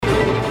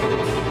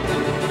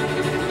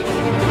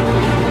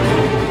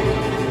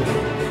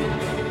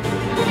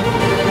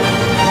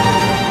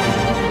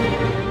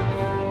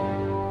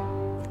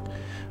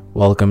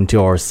Welcome to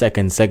our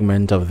second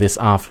segment of this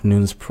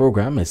afternoon's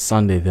program. It's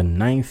Sunday, the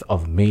 9th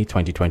of May,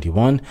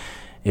 2021.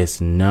 It's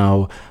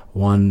now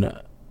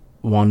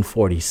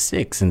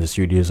 1:46 in the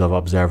studios of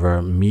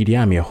Observer Media.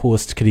 I'm your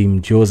host,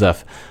 Kadeem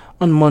Joseph.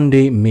 On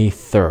Monday, May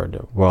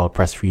 3rd, World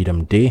Press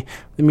Freedom Day,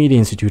 the Media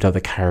Institute of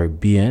the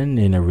Caribbean,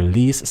 in a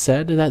release,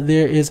 said that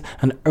there is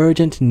an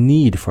urgent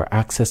need for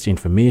access to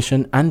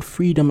information and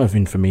freedom of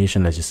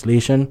information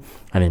legislation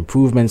and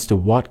improvements to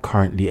what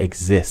currently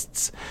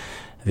exists.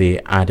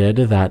 They added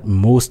that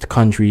most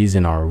countries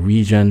in our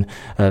region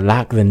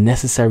lack the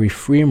necessary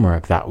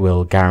framework that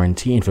will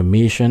guarantee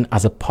information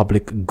as a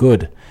public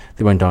good.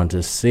 They went on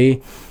to say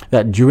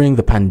that during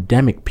the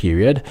pandemic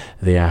period,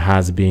 there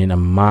has been a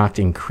marked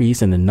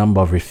increase in the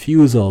number of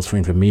refusals for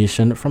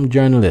information from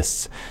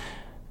journalists.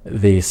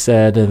 They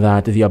said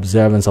that the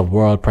observance of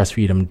World Press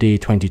Freedom Day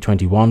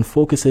 2021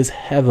 focuses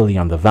heavily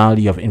on the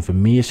value of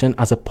information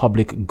as a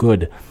public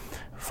good.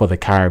 For the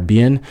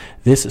Caribbean,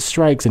 this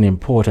strikes an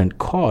important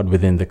chord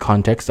within the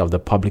context of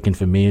public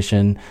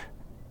information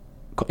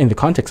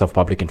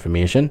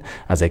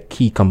as a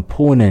key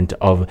component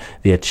of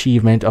the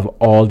achievement of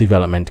all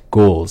development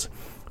goals.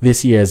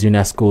 This year's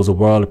UNESCO's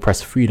World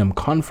Press Freedom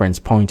Conference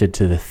pointed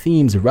to the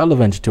themes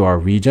relevant to our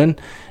region: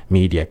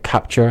 media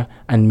capture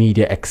and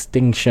media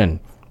extinction.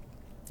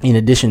 In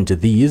addition to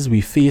these, we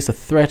face a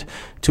threat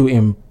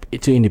to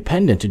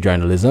independent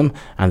journalism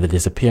and the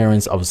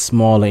disappearance of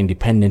smaller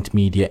independent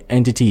media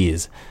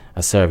entities.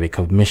 A survey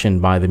commissioned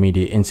by the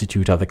Media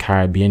Institute of the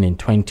Caribbean in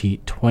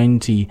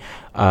 2020,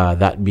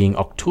 that being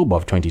October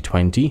of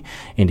 2020,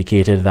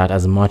 indicated that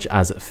as much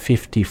as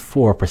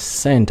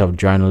 54% of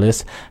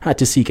journalists had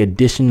to seek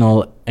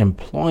additional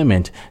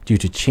employment due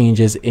to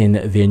changes in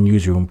their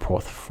newsroom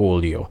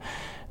portfolio.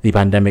 The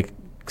pandemic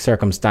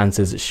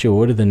circumstances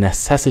showed the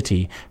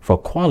necessity for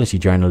quality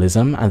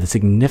journalism and the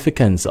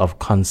significance of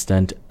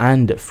constant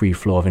and free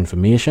flow of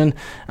information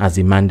as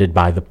demanded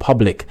by the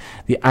public.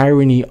 The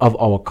irony of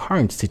our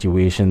current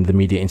situation, the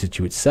Media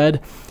Institute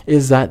said,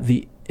 is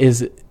the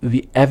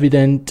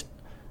evident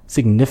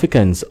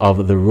significance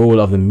of the role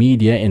of the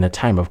media in a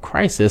time of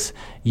crisis,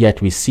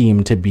 yet we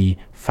seem to be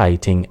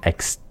fighting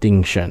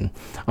extinction.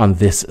 On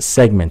this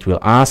segment, we'll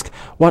ask,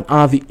 what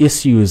are the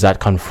issues that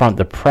confront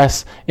the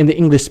press in the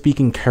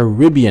English-speaking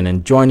Caribbean?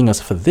 And joining us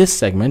for this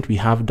segment, we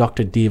have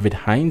Dr. David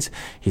Hines.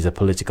 He's a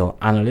political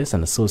analyst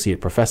and associate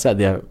professor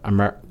at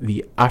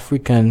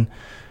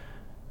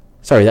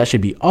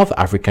of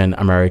African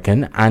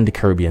American and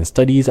Caribbean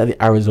Studies at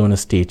the Arizona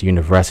State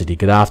University.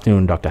 Good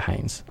afternoon, Dr.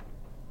 Hines.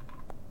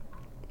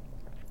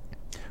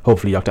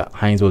 Hopefully, Dr.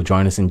 Hines will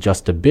join us in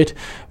just a bit.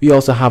 We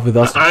also have with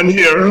us... I'm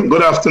here.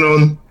 Good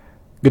afternoon.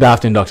 Good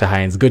afternoon, Dr.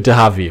 Hines. Good to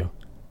have you.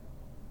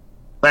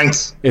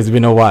 Thanks. It's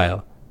been a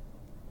while.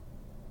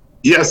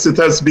 Yes, it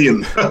has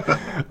been.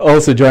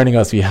 Also joining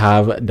us, we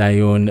have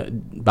Dione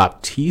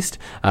Baptiste.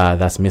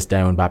 That's Miss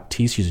Dione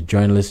Baptiste. She's a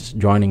journalist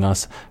joining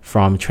us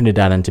from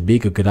Trinidad and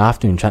Tobago. Good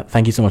afternoon.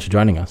 Thank you so much for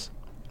joining us.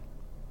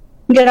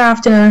 Good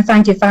afternoon.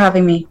 Thank you for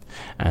having me.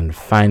 And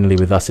finally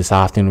with us this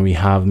afternoon, we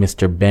have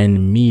Mr.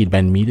 Ben Mead.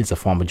 Ben Mead is a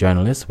former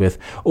journalist with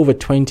over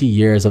 20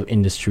 years of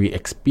industry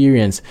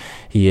experience.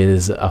 He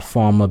is a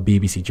former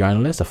BBC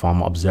journalist, a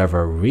former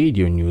Observer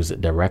Radio News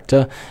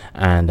director,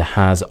 and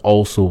has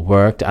also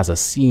worked as a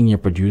senior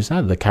producer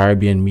at the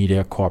Caribbean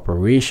Media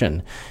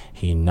Corporation.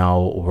 He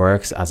now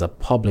works as a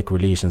public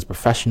relations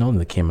professional in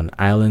the Cayman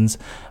Islands,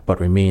 but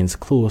remains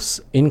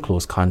in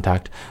close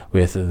contact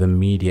with the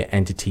media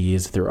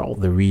entities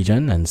throughout the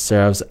region and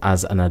serves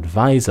as an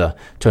advisor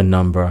to a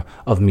number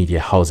of media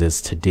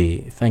houses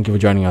today. Thank you for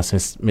joining us,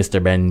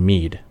 Mr. Ben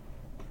Mead.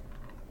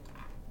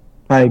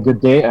 Hi, good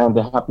day, and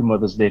a happy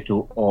Mother's Day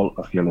to all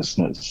of your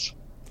listeners.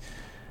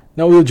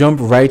 Now we'll jump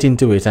right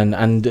into it,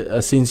 and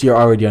since you're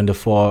already on the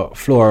floor,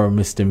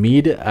 Mr.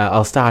 Mead,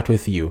 I'll start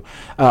with you.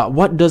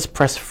 What does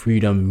press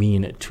freedom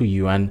mean to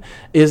you, and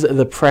is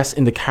the press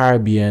in the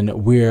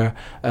Caribbean where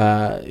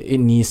it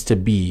needs to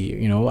be?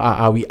 You know,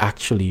 are we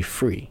actually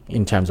free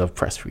in terms of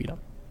press freedom?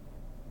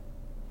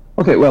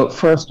 Okay, well,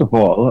 first of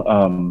all,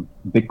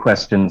 big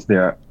questions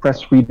there.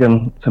 Press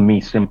freedom to me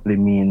simply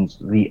means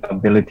the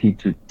ability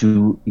to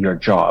do your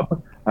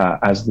job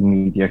as the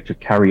media, to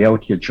carry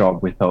out your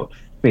job without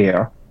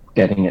fear,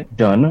 getting it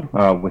done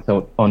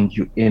without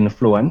undue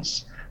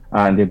influence,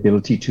 and the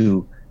ability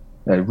to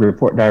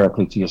report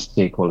directly to your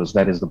stakeholders,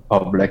 that is the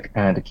public,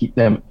 and to keep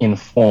them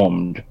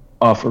informed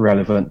of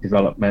relevant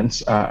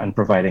developments and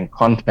providing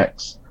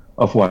context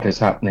of what is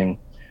happening.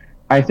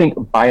 I think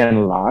by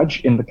and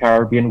large in the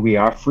Caribbean we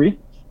are free.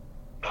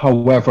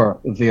 However,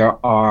 there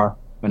are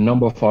a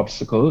number of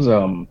obstacles.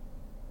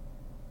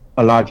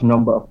 A large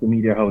number of the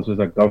media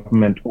houses are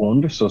government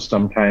owned, so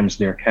sometimes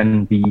there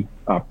can be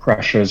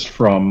pressures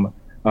from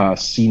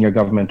senior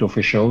government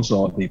officials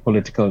or the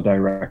political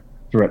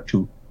directorate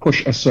to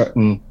push a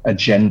certain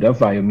agenda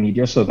via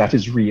media. So that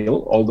is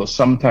real, although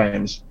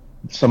sometimes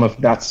some of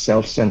that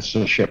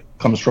self-censorship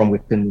comes from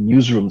within the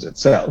newsrooms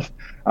itself,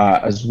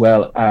 as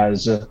well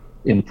as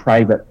in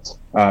private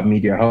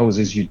media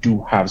houses. You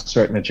do have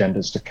certain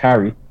agendas to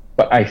carry,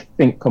 But I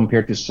think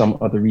compared to some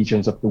other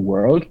regions of the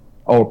world,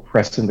 our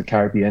press in the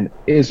Caribbean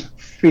is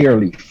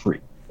fairly free.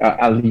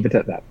 I'll leave it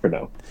at that for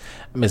now.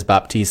 Ms.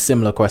 Baptiste,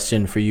 similar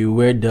question for you.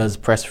 What does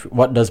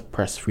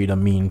press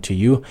freedom mean to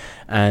you?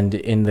 And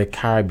in the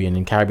Caribbean,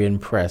 in Caribbean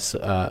press,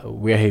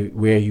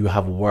 where you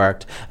have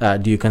worked,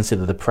 do you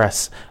consider the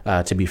press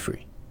to be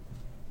free?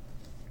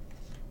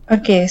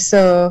 Okay,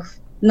 so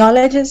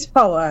knowledge is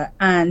power,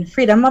 and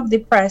freedom of the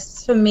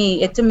press to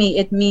me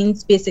it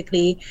means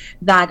basically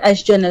that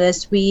as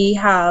journalists we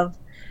have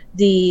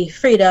the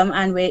freedom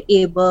and we're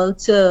able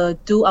to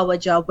do our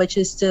job, which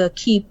is to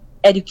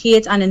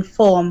educate and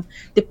inform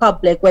the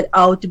public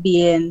without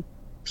being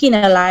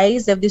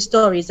penalized if the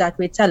stories that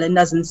we're telling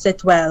doesn't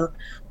sit well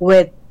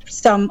with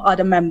some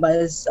other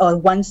members or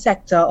one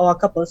sector or a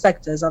couple of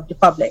sectors of the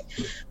public.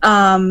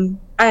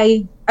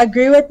 I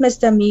agree with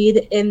Mr.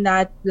 Mead in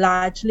that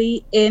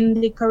largely in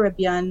the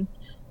Caribbean,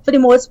 for the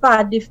most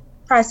part, the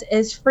press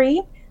is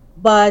free.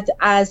 But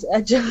as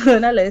a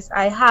journalist,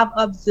 I have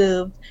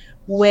observed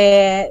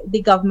where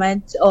the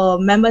government or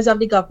members of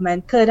the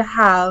government could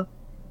have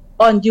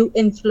undue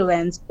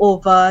influence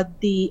over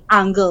the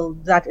angle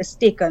that is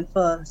taken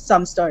for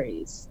some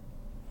stories.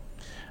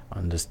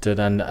 Understood.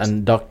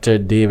 And Dr.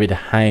 David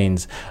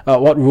Hines,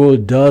 what role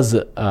does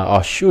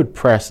or should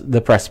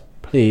the press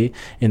play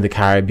in the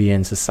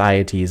Caribbean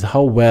societies?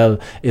 How well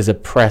is the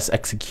press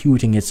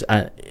executing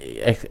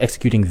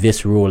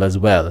this role as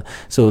well?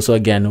 So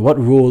again, what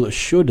role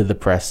should the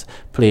press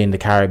play in the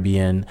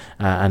Caribbean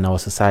and our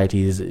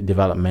societies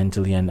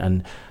developmentally,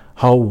 and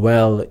how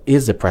well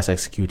is the press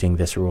executing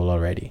this role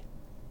already?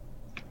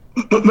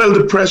 Well,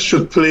 the press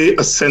should play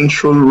a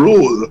central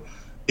role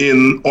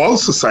in all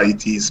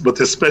societies,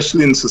 but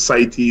especially in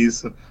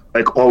societies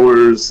like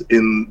ours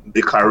in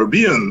the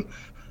Caribbean.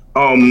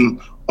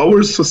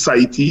 Our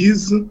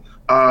societies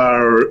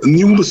are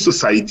new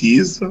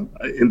societies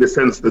in the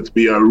sense that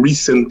we are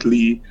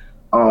recently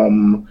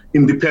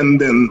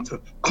independent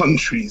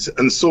countries.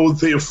 And so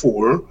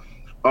therefore,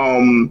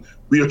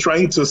 we are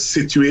trying to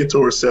situate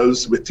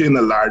ourselves within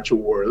a larger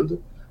world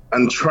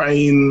and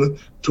trying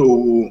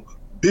to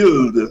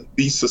build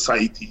these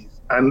societies.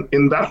 And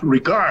in that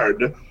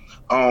regard,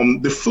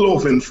 the flow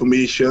of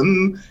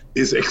information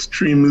is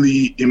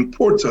extremely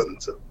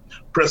important.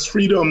 Press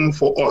freedom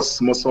for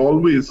us must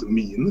always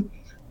mean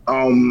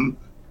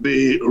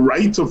the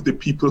right of the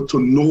people to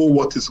know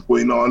what is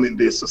going on in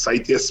their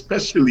society,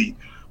 especially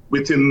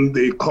within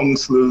the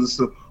councils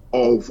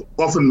of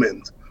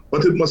government.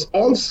 But it must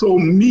also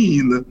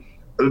mean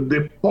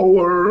the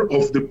power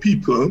of the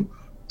people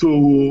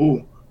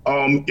to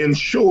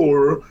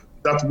ensure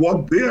that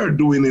what they are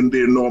doing in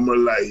their normal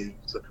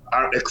lives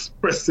are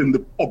expressed in the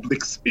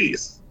public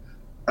space.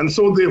 And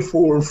so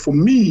therefore, for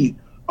me,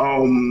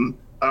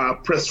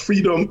 press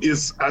freedom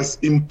is as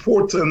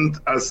important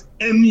as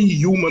any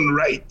human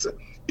right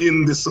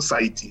in the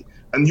society.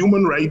 And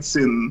human rights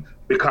in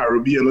the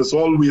Caribbean has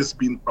always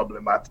been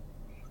problematic.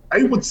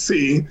 I would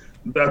say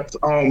that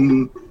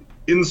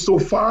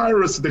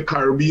insofar as the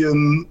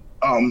Caribbean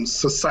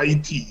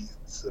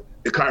societies,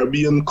 the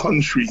Caribbean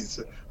countries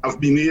have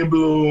been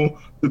able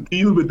to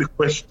deal with the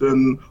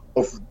question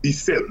of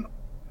dissent,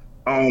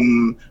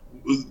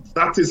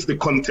 that is the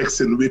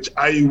context in which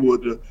I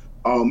would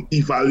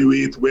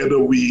evaluate whether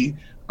we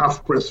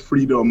have press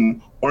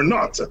freedom or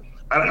not. And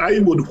I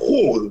would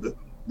hold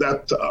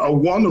that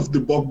one of the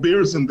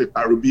bugbears in the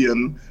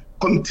Caribbean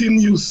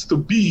continues to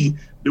be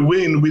the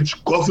way in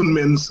which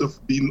governments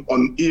have been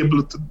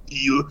unable to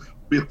deal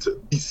with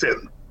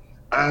dissent.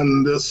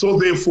 And so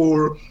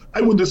therefore,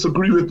 I would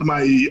disagree with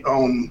my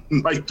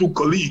my two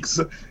colleagues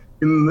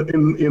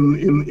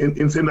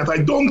in saying that I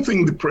don't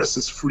think the press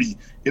is free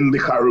in the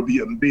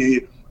Caribbean.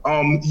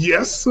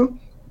 Yes,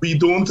 we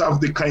don't have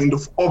the kind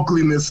of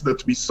ugliness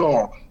that we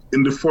saw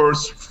in the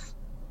first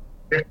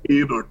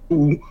decade or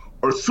two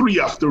or three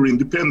after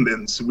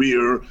independence,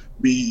 where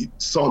we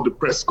saw the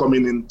press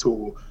coming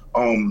into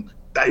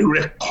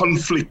direct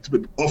conflict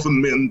with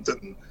government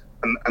and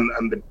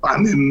the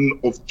banning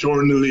of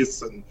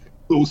journalists and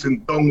closing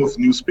down of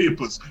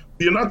newspapers.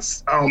 We're not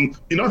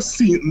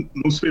seeing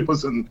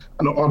newspapers and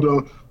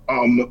other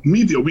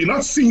media. We're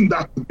not seeing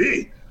that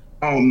today,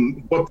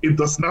 but it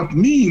does not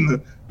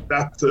mean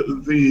that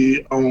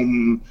the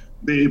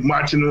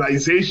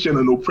marginalization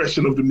and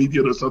oppression of the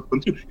media does not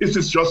continue. It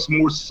is just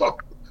more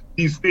subtle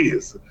these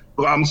days.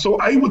 So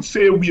I would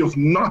say we have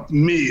not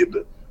made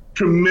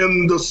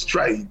tremendous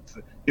strides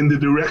in the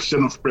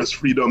direction of press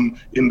freedom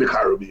in the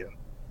Caribbean.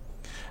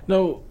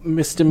 Now,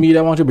 Mr. Mead,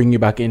 I want to bring you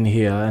back in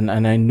here, and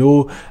I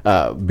know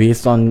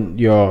based on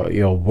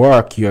your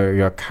work,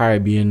 you're a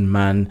Caribbean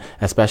man,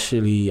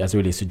 especially as it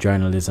relates to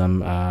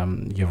journalism.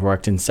 You've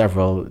worked in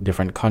several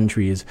different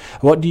countries.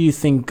 What do you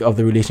think of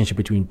the relationship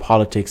between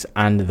politics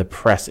and the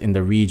press in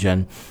the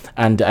region?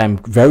 And I'm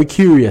very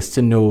curious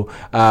to know,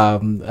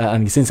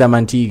 and since I'm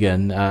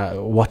Antiguan,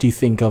 what do you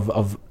think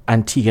of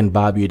Antigua and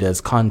Barbuda's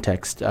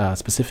context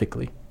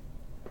specifically?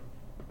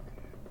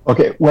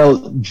 Okay,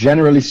 well,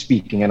 generally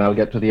speaking, and I'll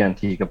get to the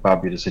Antigua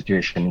Barbuda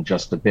situation in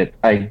just a bit,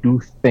 I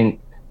do think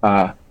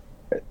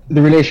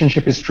the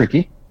relationship is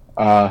tricky.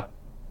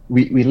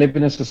 We live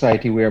in a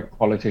society where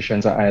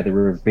politicians are either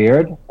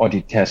revered or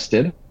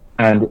detested,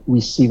 and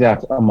we see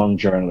that among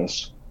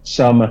journalists.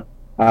 Some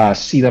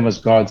see them as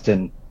gods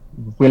and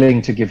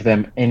willing to give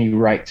them any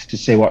right to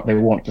say what they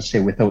want to say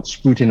without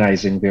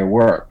scrutinizing their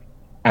work.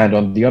 And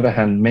on the other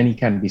hand, many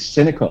can be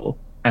cynical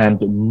and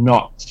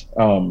not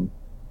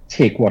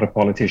take what a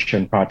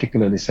politician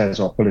particularly says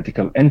or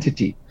political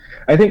entity.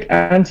 I think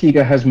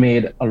Antigua has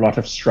made a lot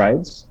of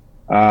strides.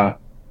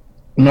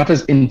 Not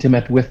as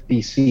intimate with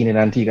the scene in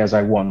Antigua as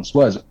I once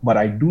was, but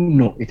I do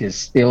know it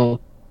is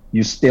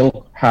you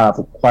still have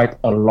quite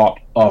a lot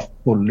of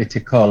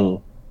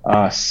political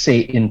say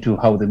into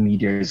how the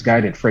media is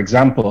guided. For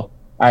example,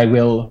 I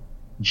will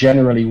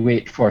generally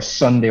wait for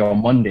Sunday or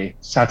Monday,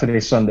 Saturday,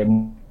 Sunday,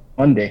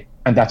 Monday,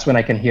 and that's when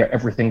I can hear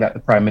everything that the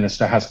Prime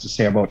Minister has to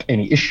say about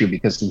any issue,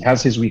 because he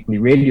has his weekly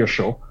radio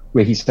show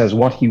where he says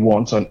what he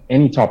wants on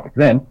any topic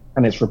then,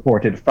 and it's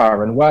reported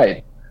far and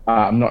wide.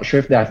 I'm not sure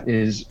if that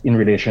is in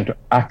relation to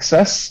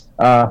access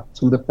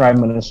to the Prime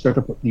Minister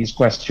to put these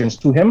questions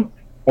to him,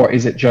 or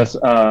is it just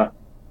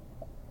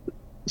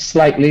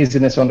slight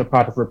laziness on the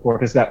part of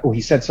reporters that,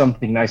 he said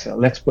something nice,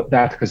 let's put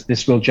that because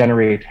this will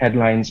generate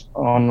headlines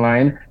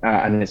online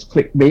and it's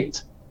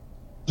clickbait.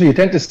 So you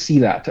tend to see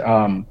that.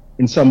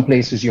 In some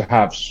places you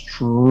have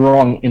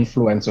strong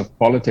influence of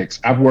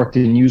politics. I've worked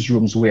in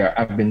newsrooms where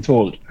I've been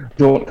told,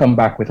 don't come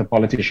back with a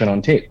politician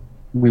on tape.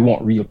 We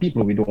want real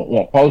people. We don't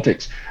want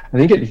politics. I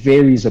think it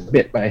varies a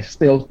bit, but I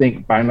still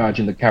think by and large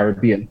in the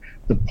Caribbean,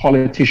 the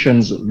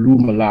politicians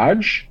loom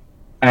large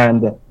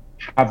and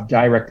have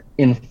direct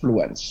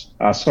influence.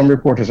 Some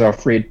reporters are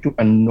afraid to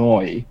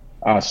annoy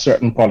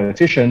certain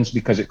politicians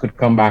because it could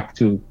come back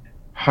to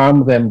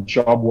harm them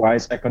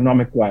job-wise,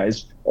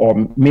 economic-wise,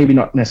 or maybe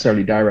not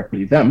necessarily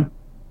directly them,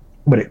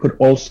 but it could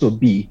also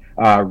be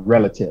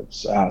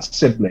relatives,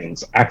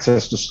 siblings,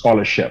 access to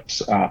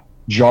scholarships,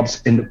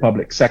 jobs in the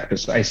public sector.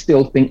 So I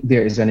still think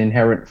there is an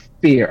inherent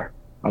fear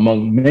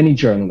among many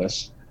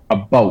journalists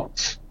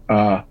about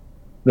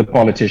the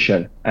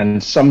politician,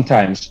 and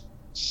sometimes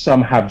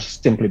some have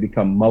simply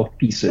become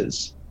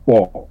mouthpieces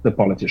for the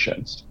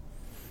politicians.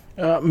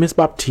 Ms.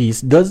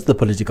 Baptiste, does the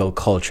political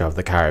culture of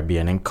the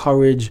Caribbean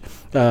encourage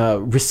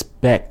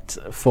respect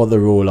for the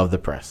role of the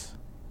press?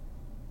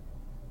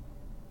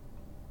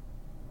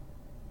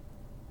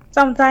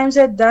 Sometimes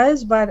it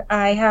does, but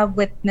I have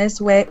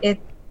witnessed where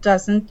that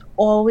isn't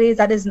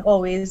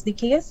always the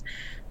case.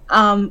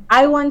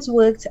 I once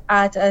worked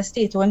at a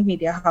state-owned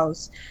media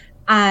house,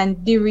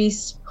 and the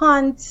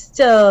response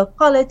to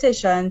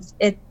politicians,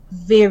 it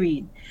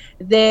varied.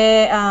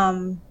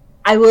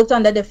 I worked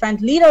under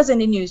different leaders in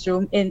the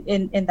newsroom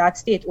in that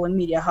state-owned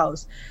media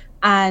house,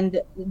 and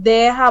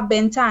there have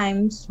been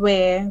times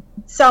where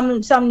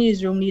some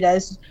newsroom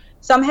leaders,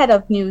 some head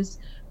of news,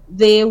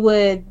 they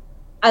would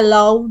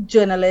allow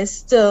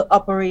journalists to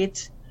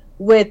operate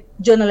with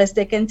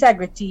journalistic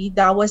integrity.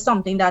 That was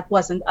something that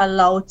wasn't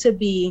allowed to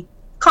be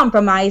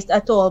compromised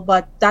at all,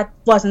 but that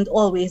wasn't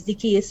always the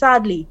case,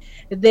 sadly.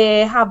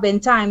 There have been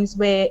times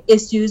where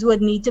issues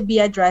would need to be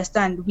addressed,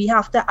 and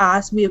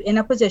we're in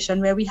a position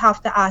where we have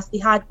to ask the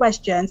hard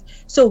questions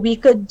so we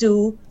could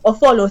do or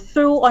follow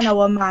through on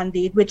our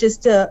mandate, which is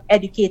to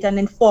educate and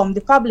inform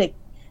the public.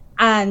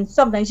 And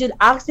sometimes you'd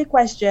ask the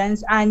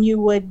questions and you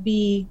would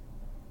be,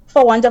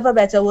 for want of a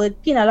better word,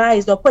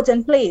 penalized or put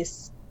in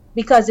place,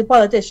 because the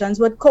politicians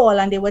would call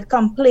and they would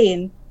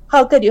complain,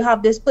 how could you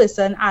have this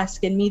person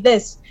asking me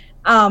this?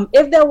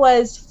 If there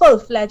was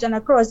full-fledged and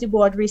across the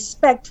board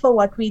respect for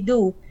what we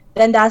do,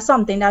 then that's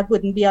something that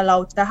wouldn't be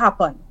allowed to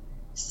happen.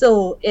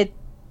 So it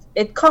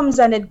comes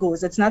and it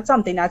goes. It's not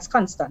something that's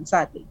constant,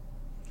 sadly.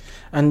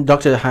 And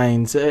Dr.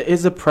 Hines,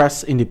 is the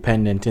press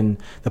independent in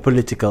the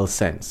political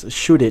sense?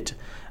 Should it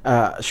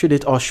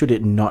or should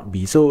it not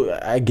be? So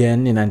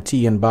again, in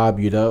Antigua and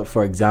Barbuda,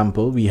 for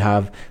example, we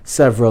have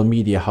several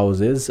media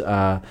houses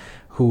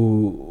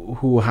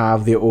who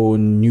have their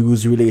own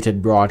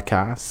news-related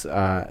broadcasts.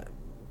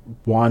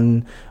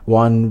 One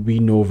we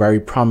know very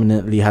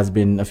prominently has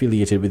been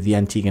affiliated with the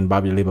Antigua and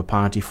Barbuda Labour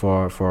Party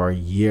for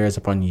years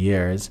upon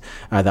years,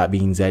 that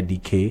being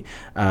ZDK,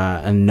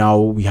 and now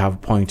we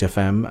have Point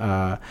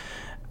FM,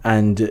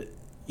 and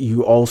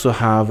you also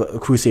have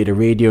Crusader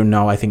Radio,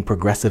 now I think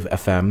Progressive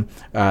FM,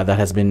 that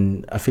has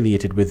been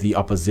affiliated with the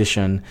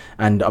opposition,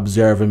 and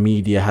Observer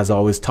Media has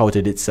always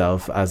touted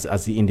itself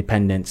as the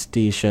independent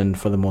station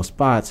for the most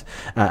part,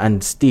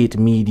 and state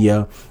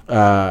media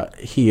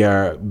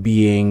here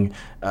being,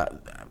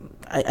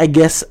 I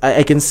guess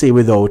I can say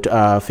without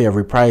fear of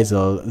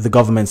reprisal, the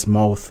government's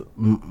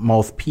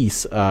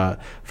mouthpiece,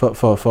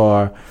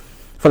 for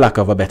lack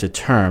of a better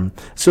term.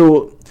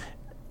 So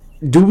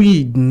do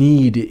we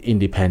need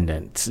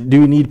independence? Do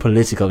we need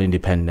political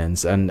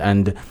independence?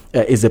 And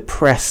is the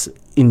press,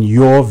 in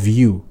your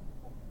view,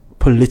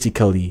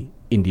 politically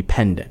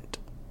independent?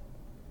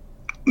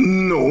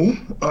 No.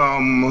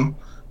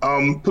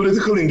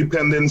 Political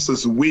independence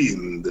has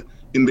waned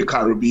in the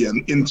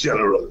Caribbean in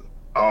general.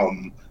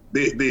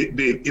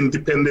 the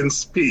independent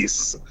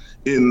space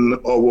in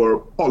our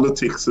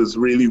politics has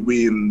really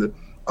waned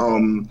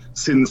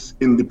since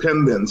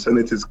independence, and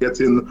it is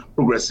getting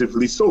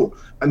progressively so.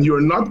 And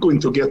you're not going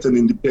to get an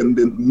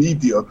independent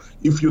media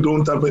if you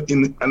don't have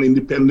an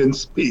independent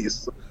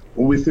space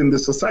within the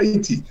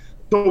society.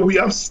 So we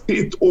have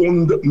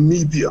state-owned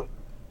media,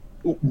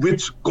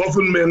 which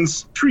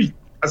governments treat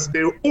as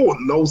their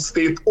own. Now,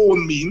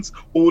 state-owned means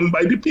owned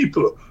by the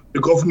people.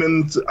 The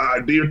government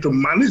are there to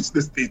manage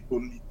the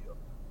state-owned media,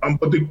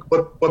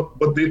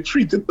 but they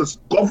treat it as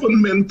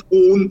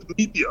government-owned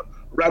media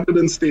rather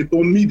than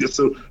state-owned media.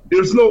 So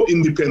there's no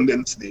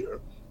independence there.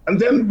 And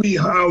then we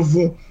have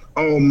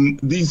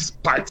these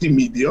party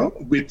media,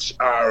 which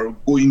are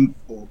going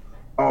to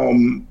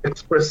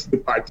express the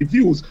party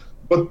views.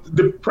 But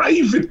the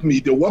private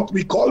media, what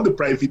we call the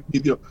private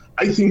media,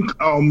 I think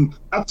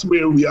that's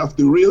where we have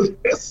the real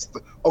test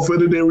of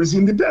whether there is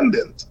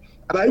independence.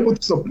 And I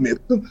would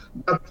submit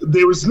that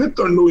there is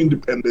little or no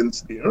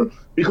independence there,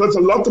 because a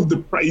lot of the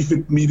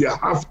private media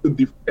have to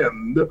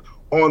depend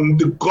on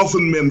the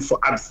government for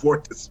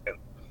advertisement,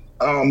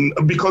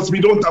 because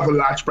we don't have a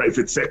large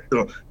private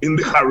sector in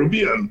the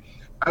Caribbean.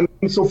 And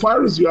so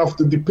far as you have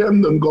to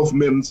depend on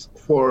governments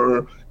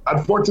for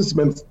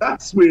advertisements,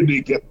 that's where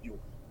they get you.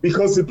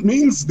 Because it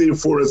means,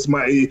 therefore, as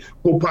my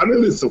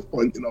co-panelists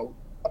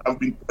have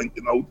been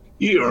pointing out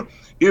here,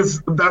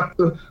 is that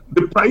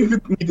the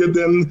private media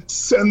then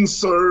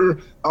censor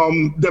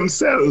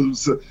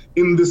themselves,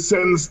 in the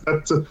sense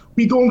that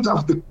we don't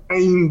have the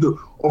kind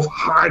of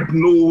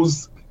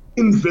hard-nosed,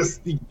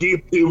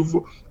 investigative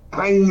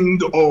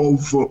kind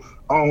of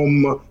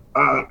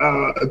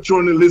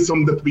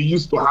journalism that we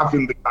used to have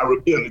in the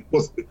Caribbean. It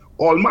was the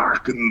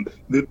hallmark in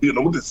the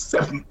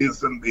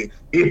 70s and the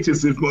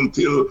 80s, even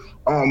until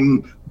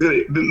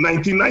the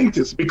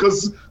 1990s,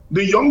 because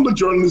the younger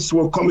journalists who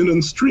are coming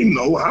on stream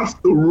now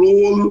have to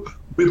roll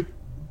with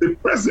the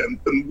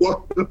present and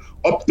what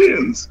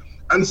obtains.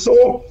 And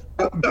so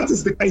that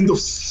is the kind of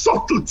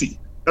subtlety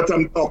that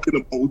I'm talking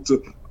about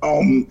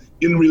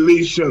in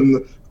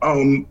relation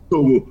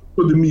to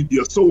the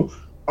media. So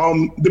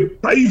the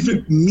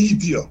private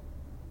media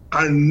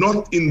are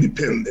not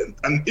independent.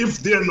 And if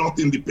they're not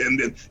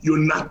independent, you're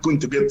not going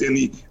to get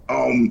any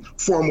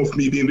form of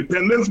media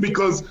independence,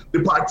 because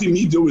the party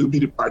media will be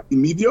the party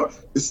media,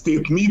 the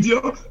state media,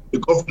 the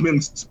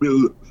governments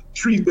will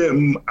treat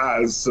them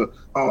as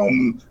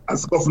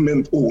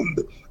government owned.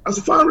 As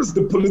far as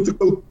the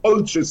political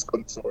culture is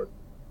concerned,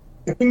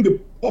 I think the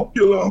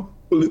popular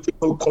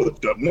political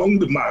culture among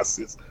the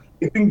masses,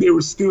 I think there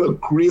is still a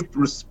great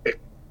respect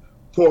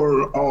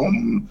for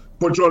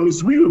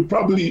journalists. We will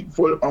probably,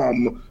 for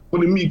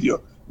the media,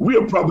 we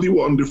are probably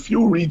one of the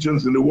few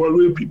regions in the world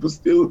where people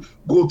still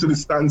go to the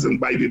stands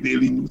and buy the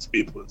daily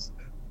newspapers.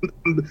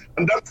 And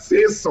that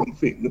says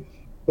something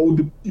about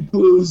the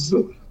people's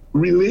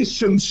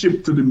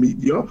relationship to the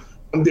media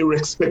and their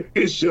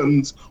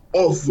expectations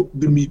of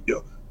the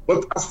media.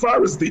 But as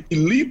far as the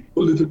elite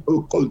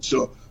political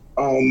culture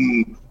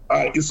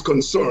is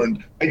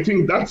concerned, I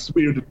think that's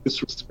where the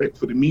disrespect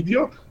for the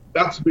media,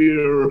 that's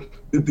where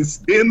the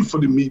disdain for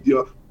the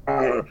media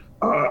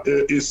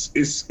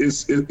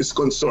is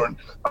concerned.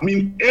 I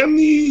mean,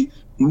 any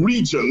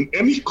region,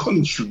 any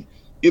country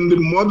in the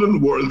modern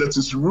world that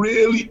is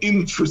really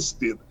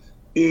interested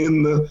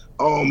in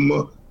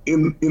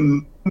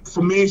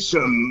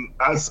information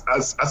as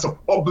a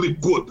public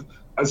good,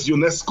 as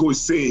UNESCO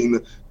is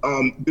saying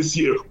this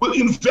year, will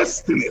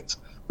invest in it,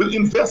 will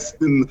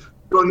invest in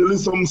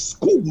journalism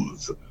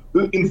schools,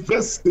 will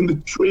invest in the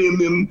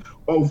training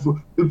of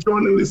the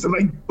journalists. And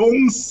I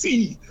don't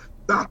see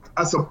that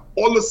as a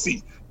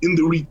policy in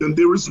the region.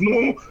 There's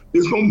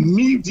no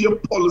media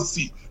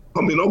policy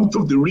coming out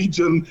of the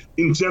region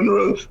in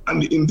general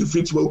and the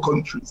individual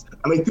countries.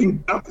 And I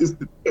think that is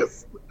the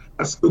test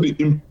as to the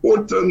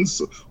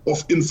importance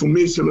of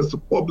information as a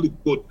public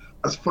good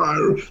as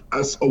far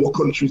as our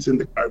countries in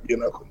the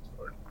Caribbean are concerned.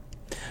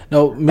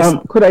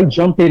 Now, could I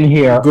jump in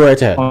here? Go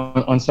right ahead.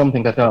 On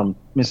something that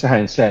Mr.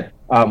 Hines said,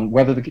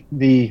 whether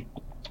the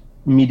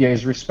media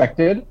is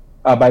respected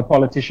by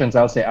politicians,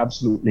 I'll say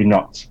absolutely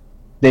not.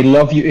 They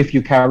love you if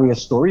you carry a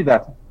story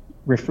that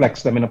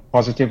reflects them in a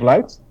positive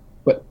light,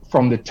 but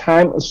from the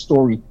time a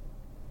story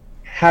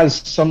has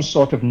some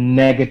sort of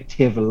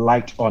negative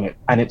light on it,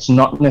 and it's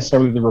not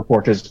necessarily the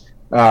reporter's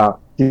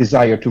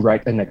desire to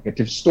write a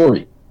negative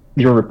story.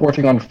 You're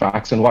reporting on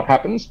facts and what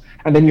happens,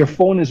 and then your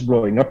phone is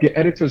blowing up, your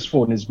editor's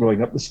phone is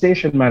blowing up, the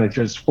station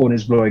manager's phone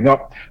is blowing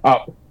up.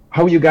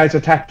 How are you guys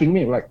attacking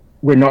me? Like,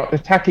 we're not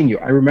attacking you.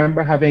 I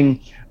remember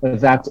having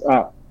that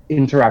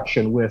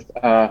interaction with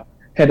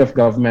head of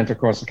government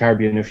across the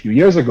Caribbean a few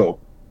years ago.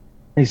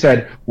 He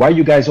said, why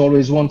you guys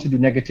always want to do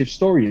negative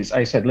stories?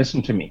 I said,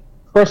 listen to me.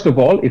 First of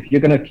all, if you're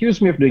going to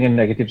accuse me of doing a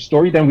negative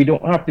story, then we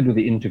don't have to do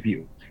the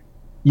interview.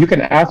 You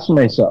can ask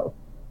myself,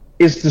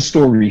 is the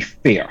story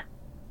fair?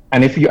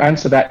 And if you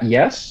answer that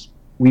yes,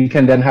 we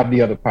can then have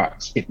the other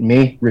parts. It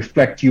may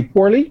reflect you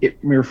poorly,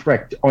 it may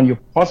reflect on you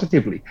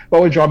positively.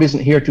 But our job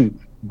isn't here to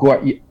go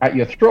at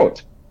your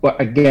throat. But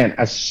again,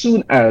 as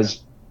soon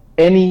as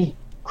any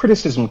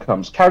criticism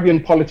comes,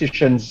 Caribbean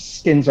politicians'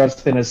 skins are as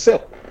thin as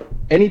silk.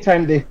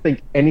 Anytime they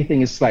think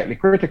anything is slightly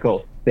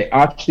critical, they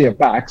arch their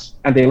backs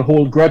and they'll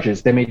hold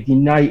grudges. They may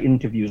deny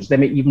interviews. They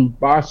may even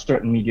bar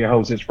certain media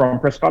houses from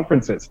press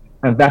conferences.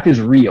 And that is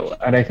real.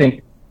 And I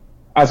think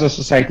as a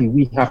society,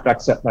 we have to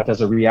accept that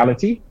as a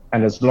reality.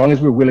 And as long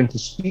as we're willing to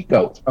speak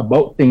out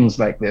about things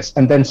like this,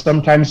 and then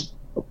sometimes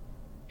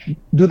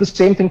do the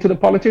same thing to the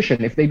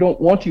politician. If they don't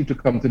want you to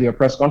come to their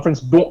press conference,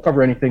 don't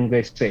cover anything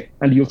they say.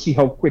 And you'll see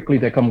how quickly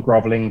they come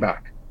groveling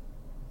back.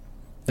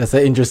 That's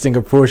an interesting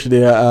approach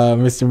there,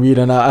 Mr. Mead.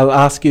 And I'll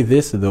ask you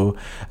this, though.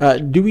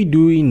 Do we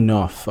do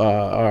enough,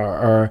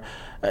 or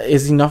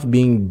is enough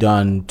being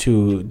done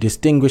to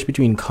distinguish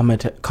between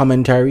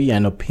commentary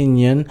and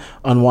opinion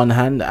on one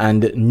hand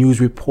and news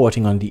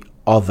reporting on the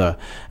other?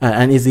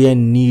 And is there a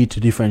need to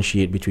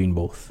differentiate between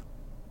both?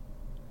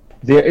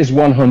 There is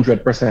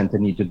 100% a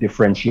need to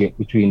differentiate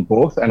between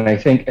both. And I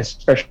think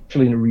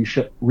especially in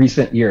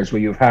recent years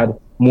where you've had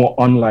more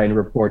online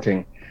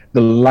reporting, the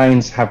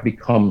lines have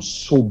become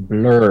so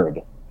blurred.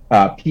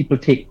 People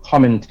take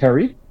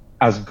commentary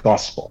as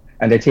gospel,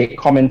 and they take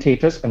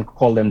commentators and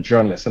call them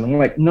journalists. And I'm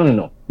like,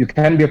 no. You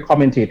can be a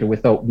commentator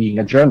without being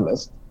a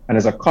journalist. And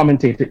as a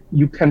commentator,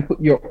 you can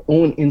put your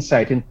own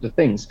insight into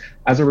things.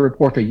 As a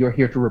reporter, you're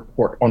here to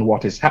report on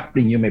what is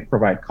happening. You may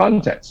provide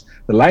context.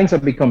 The lines are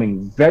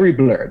becoming very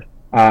blurred.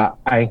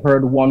 I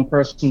heard one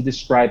person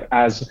describe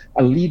as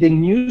a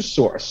leading news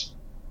source,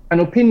 an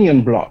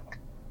opinion blog.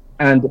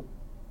 And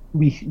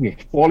we're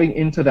falling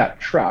into that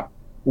trap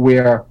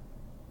where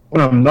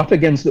I'm not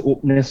against the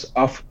openness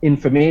of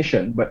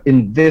information, but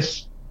in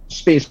this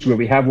space where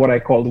we have what I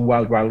call the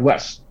Wild Wild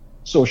West,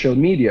 social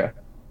media,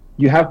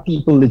 you have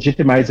people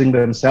legitimizing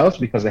themselves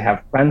because they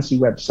have fancy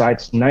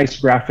websites,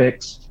 nice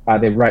graphics,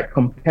 they write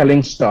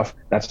compelling stuff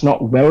that's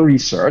not well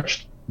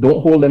researched,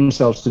 don't hold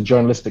themselves to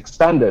journalistic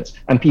standards,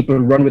 and people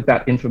run with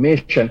that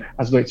information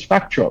as though it's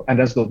factual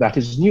and as though that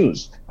is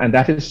news. And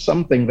that is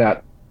something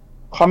that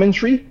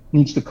commentary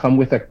needs to come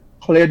with a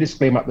clear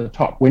disclaimer at the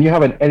top. When you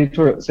have an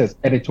editorial that says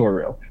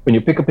editorial, when you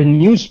pick up a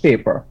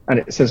newspaper and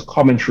it says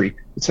commentary,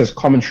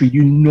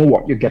 you know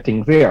what you're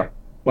getting there.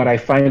 But I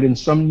find in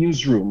some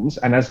newsrooms,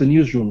 and as the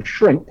newsrooms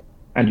shrink,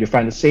 and you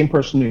find the same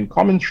person doing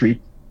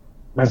commentary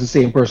as the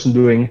same person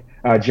doing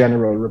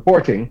general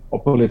reporting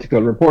or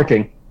political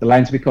reporting, the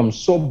lines become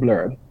so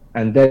blurred.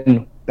 And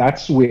then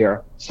that's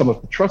where some of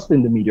the trust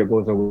in the media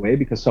goes away,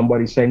 because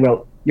somebody's saying,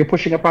 well, you're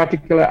pushing a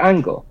particular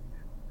angle.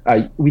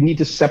 We need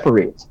to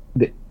separate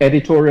the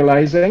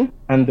editorializing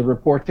and the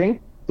reporting.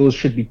 Those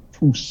should be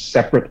two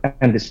separate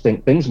and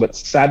distinct things. But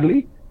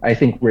sadly, I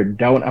think we're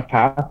down a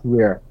path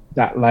where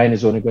that line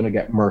is only going to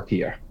get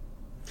murkier.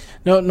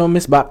 No,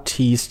 Ms.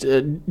 Baptiste,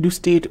 do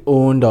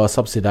state-owned or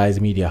subsidized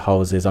media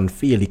houses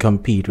unfairly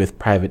compete with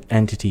private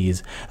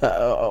entities?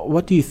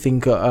 What do you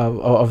think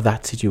of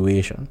that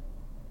situation?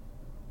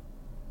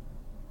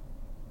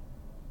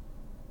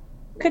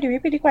 Could you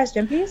repeat the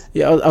question, please?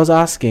 Yeah, I was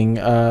asking,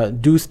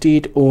 do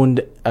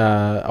state-owned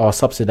or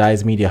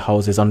subsidized media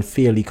houses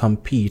unfairly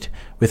compete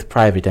with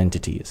private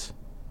entities?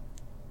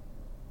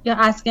 You're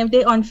asking if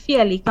they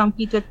unfairly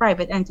compete with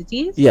private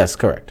entities? Yes,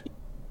 correct.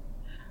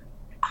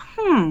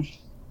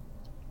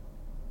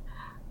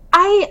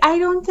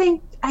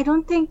 I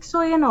don't think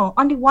so, you know.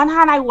 On the one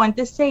hand, I want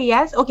to say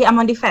yes. Okay, I'm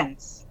on the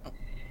fence.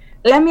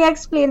 Let me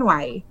explain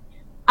why.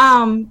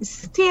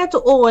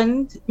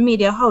 State-owned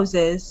media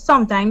houses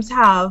sometimes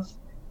have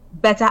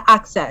better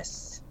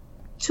access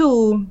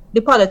to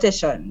the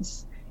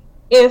politicians.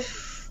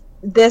 If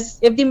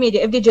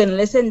the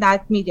journalists in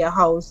that media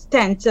house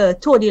tend to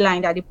toe the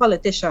line that the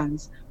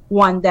politicians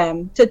want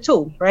them to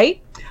toe,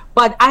 right?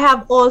 But I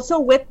have also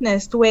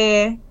witnessed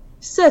where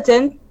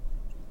certain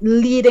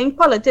leading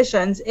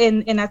politicians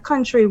in a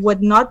country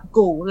would not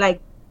go, like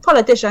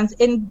politicians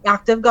in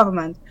active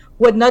government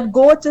would not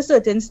go to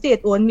certain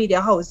state-owned media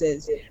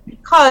houses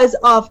because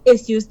of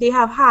issues they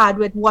have had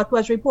with what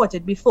was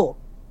reported before.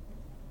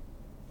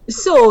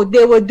 So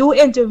they would do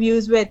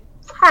interviews with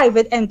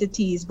private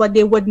entities, but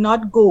they would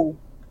not go.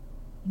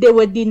 They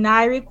would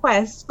deny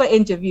requests for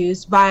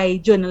interviews by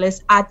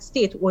journalists at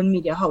state-owned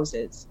media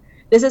houses.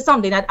 This is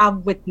something that I've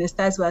witnessed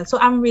as well. So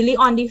I'm really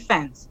on the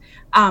fence.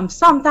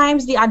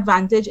 Sometimes the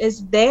advantage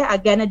is there.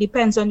 Again, it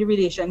depends on the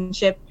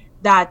relationship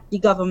that the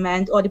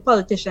government or the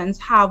politicians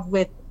have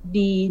with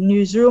the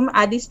newsroom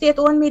at the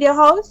state-owned media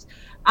house.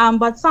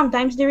 But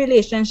sometimes the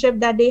relationship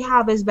that they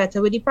have is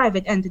better with the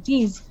private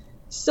entities.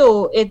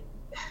 So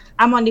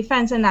I'm on the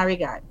fence in that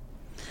regard.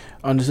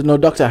 Understood. No,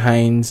 Dr.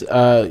 Hines,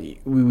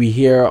 we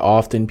hear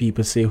often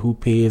people say, who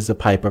pays the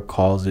piper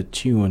calls the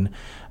tune.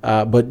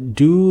 But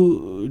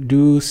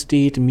do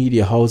state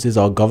media houses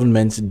or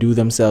governments do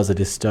themselves a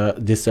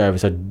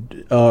disservice,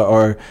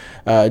 or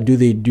do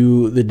they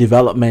do the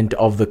development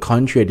of the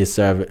country a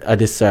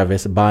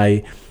disservice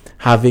by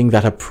having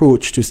that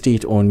approach to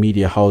state-owned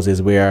media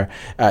houses where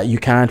you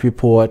can't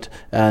report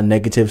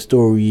negative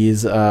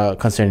stories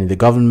concerning the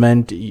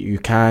government? You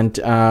can't.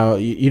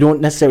 You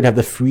don't necessarily have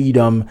the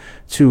freedom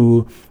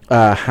to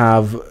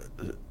have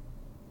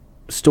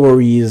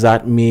stories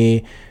that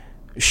may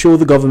show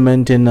the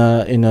government in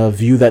a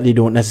view that they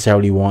don't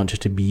necessarily want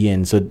to be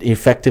in. So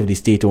effectively,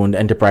 state-owned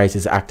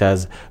enterprises act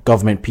as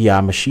government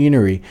PR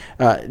machinery.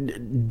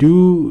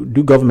 Do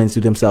governments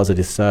do themselves a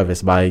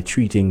disservice by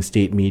treating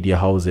state media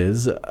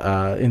houses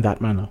in that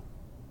manner?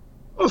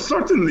 Oh,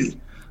 certainly.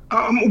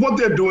 What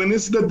they're doing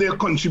is that they're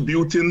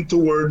contributing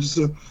towards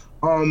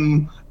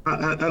an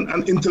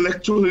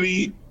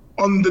intellectually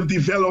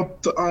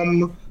underdeveloped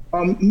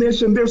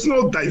nation. There's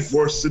no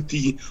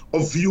diversity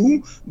of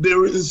view.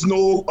 There is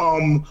no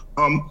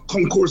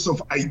concourse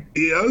of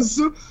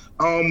ideas.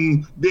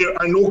 There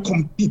are no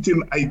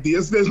competing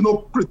ideas. There's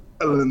no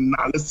critical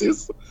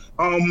analysis.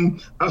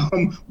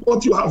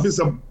 What you have is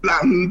a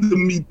bland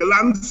media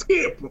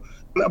landscape.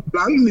 And a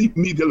bland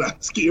media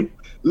landscape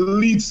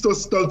leads to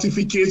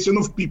stultification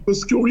of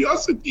people's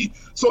curiosity.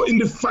 So in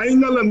the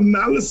final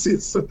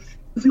analysis,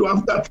 if you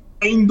have that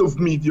kind of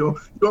media,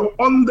 you're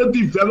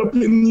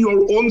underdeveloping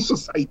your own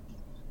society.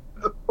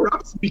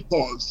 Perhaps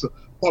because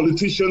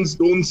politicians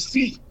don't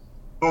see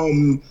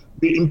the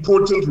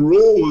important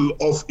role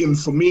of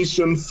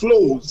information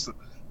flows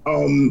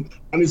and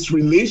its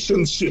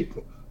relationship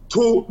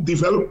to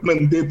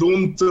development. They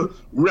don't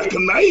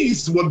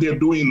recognize what they're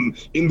doing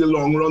in the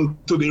long run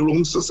to their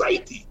own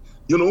society.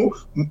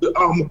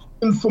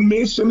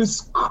 Information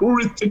is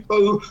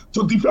critical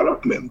to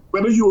development.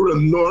 Whether you're a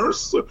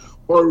nurse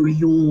or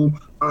you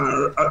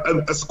are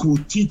a school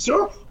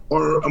teacher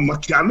or a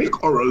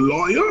mechanic or a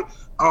lawyer,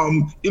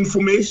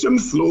 information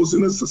flows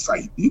in a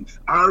society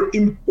are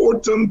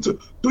important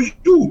to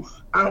you.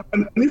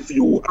 And if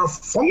you are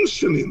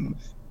functioning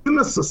in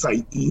a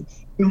society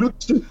in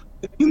which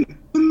in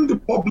the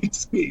public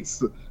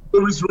space,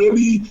 there is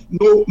really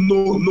no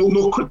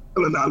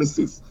critical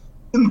analysis.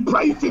 In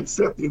private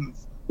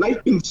settings,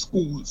 like in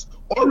schools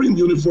or in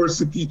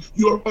university,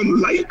 you're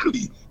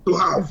unlikely to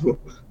have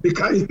the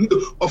kind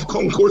of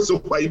concourse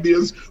of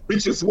ideas,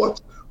 which is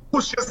what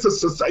pushes the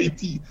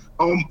society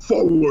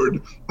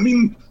forward. I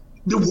mean,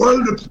 the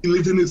world that we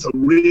live in is a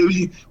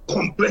really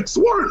complex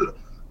world.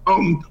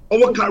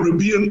 Our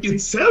Caribbean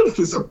itself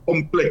is a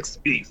complex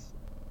space.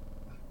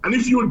 And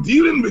if you're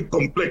dealing with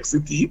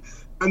complexity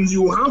and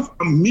you have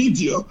a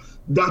media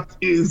that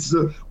is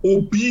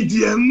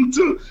obedient,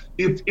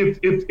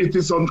 it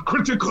is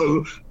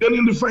uncritical, then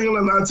in the final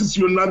analysis,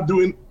 you're not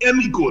doing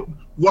any good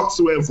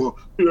whatsoever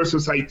to your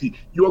society.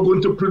 You are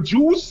going to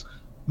produce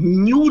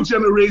new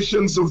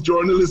generations of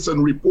journalists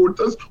and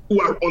reporters who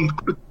are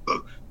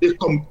uncritical. They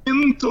come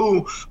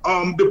into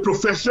the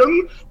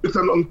profession with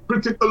an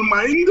uncritical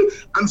mind,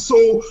 and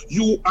so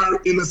you are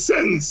in a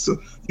sense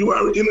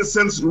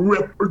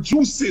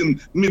reproducing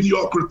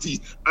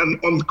mediocrity and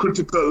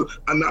uncritical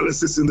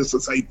analysis in the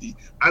society.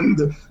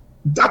 And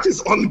that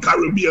is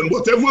un-Caribbean.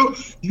 Whatever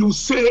you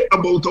say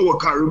about our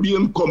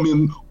Caribbean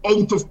coming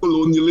out of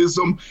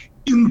colonialism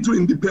into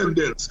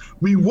independence,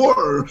 we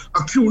were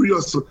a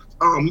curious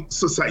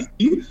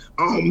society.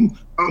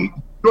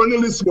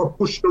 Journalists were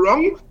pushed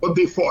around, but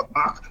they fought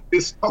back. They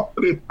stuck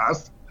to their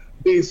task.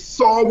 They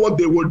saw what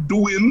they were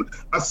doing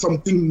as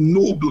something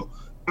noble.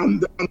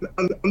 And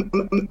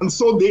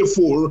so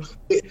therefore,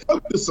 they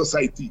helped the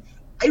society.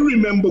 I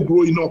remember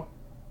growing up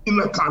in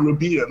the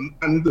Caribbean,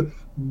 and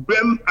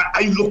when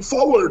I look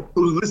forward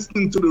to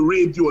listening to the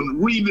radio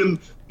and reading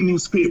the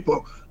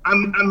newspaper,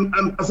 and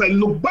as I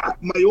look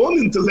back, my own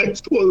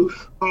intellectual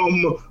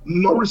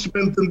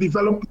nourishment and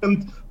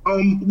development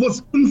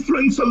was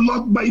influenced a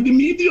lot by the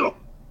media,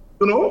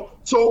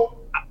 So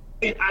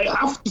I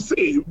have to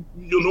say,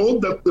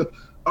 that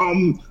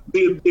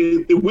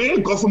the way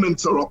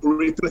governments are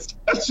operating,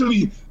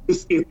 especially the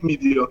state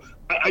media,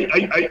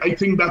 I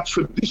think that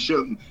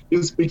tradition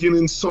is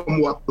beginning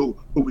somewhat to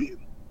wane.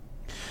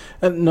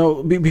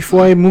 No,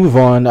 before I move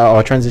on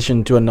or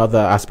transition to another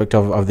aspect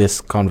of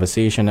this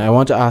conversation, I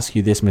want to ask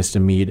you this,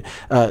 Mr. Meade.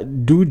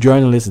 Do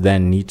journalists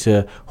then need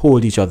to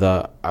hold each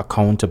other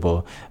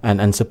accountable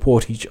and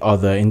support each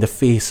other in the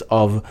face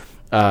of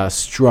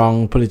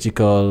strong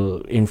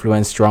political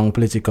influence, strong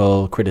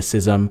political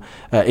criticism?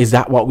 Is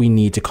that what we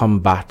need to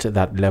combat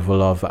that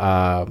level of,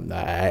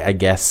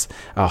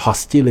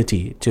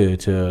 hostility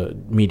to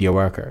media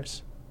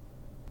workers?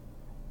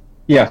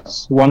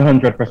 Yes,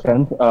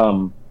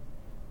 100%.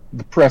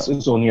 The press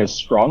is only as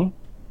strong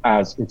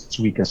as its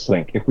weakest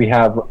link. If we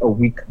have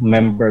weak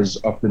members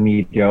of the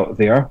media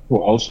there who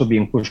are also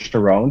being pushed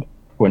around,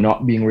 who are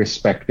not being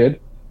respected,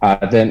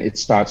 then it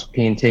starts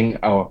painting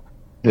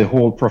the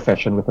whole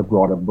profession with a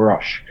broader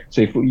brush.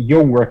 So if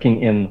you're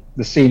working in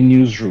the same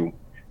newsroom,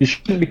 you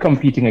shouldn't be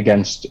competing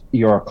against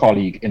your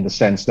colleague in the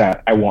sense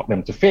that I want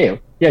them to fail.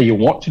 Yeah, you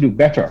want to do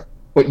better,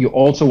 but you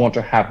also want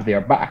to have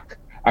their back.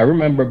 I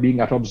remember being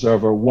at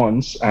Observer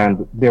once,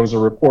 and there was a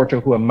reporter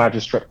who a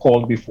magistrate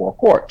called before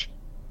court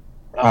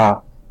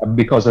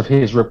because of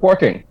his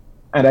reporting.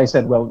 And I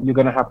said, well, you're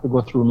going to have to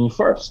go through me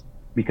first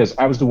because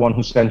I was the one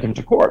who sent him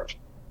to court.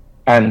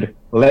 And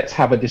let's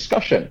have a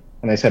discussion.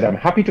 And I said, I'm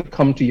happy to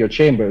come to your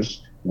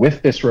chambers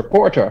with this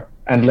reporter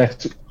and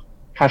let's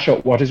hash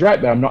out what is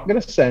right. But I'm not going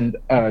to send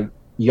a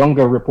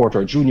younger reporter,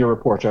 a junior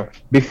reporter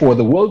before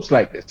the wolves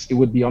like this. It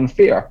would be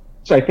unfair.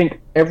 So I think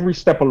every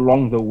step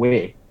along the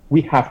way,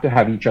 we have to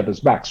have each other's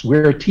backs.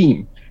 We're a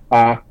team.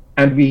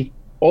 And we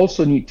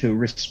also need to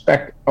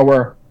respect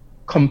our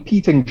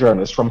competing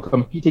journalists from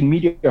competing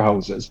media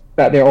houses,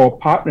 that they're all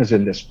partners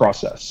in this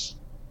process.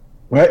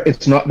 Right?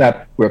 It's not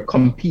that we're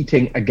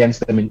competing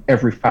against them in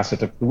every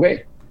facet of the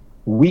way.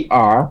 We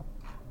are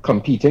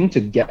competing to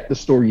get the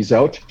stories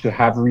out, to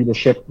have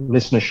readership,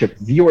 listenership,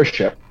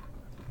 viewership,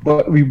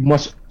 but we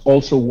must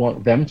also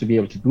want them to be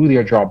able to do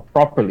their job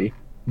properly,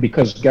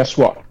 because guess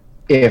what?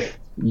 If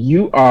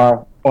you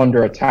are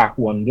under attack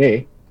one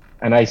day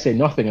and I say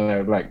nothing and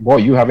I'm like, boy,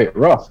 you have it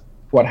rough,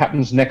 what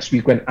happens next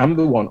week when I'm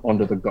the one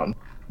under the gun?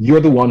 You're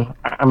the one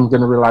I'm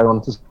going to rely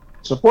on to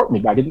support me,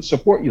 but I didn't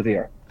support you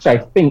there. So I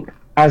think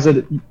as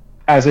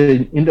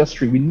an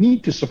industry, we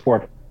need to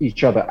support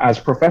each other as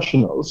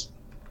professionals.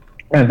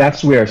 And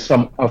that's where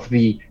some of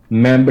the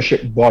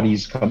membership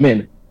bodies come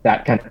in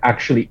that can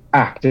actually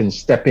act and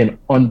step in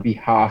on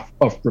behalf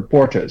of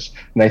reporters.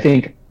 And I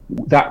think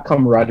that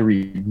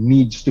camaraderie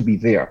needs to be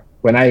there.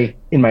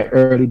 In my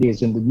early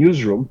days in the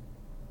newsroom,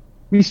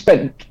 we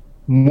spent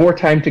more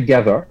time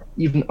together,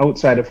 even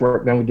outside of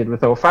work, than we did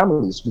with our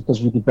families,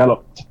 because we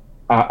developed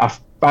a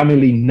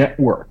family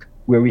network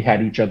where we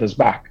had each other's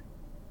back.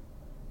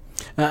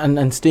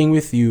 And staying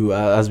with you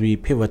as we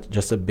pivot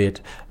just a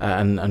bit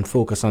and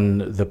focus on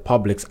the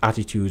public's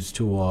attitudes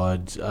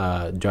towards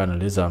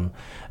journalism,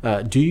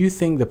 do you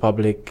think the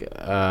public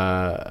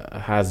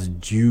has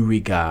due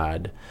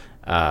regard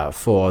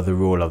for the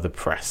role of the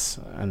press?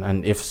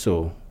 And if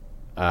so,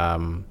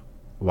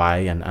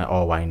 why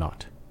or why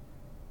not?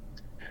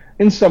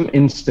 In some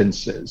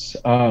instances,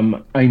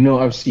 I know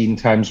I've seen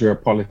times where a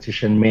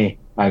politician may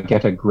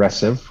get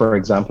aggressive, for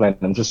example, and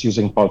I'm just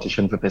using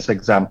politician for this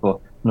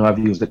example. I've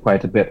used it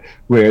quite a bit,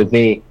 where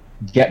they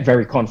get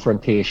very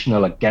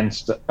confrontational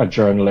against a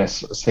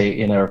journalist, say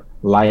in a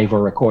live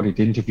or recorded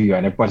interview,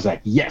 and everybody's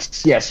like,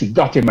 yes, he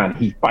got him, man.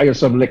 He fired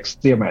some licks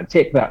there, man.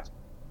 Take that.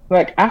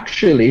 Like,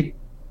 actually,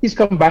 he's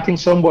combating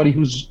somebody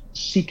who's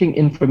seeking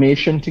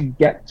information to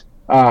get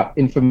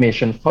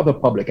information for the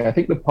public. I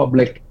think the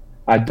public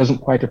doesn't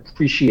quite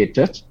appreciate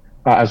it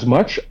as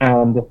much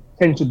and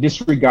tend to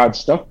disregard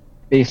stuff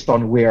based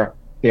on where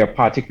their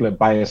particular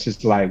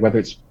biases lie, whether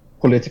it's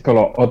political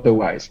or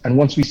otherwise. And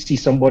once we see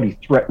somebody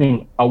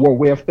threatening our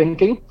way of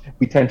thinking,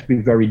 we tend to be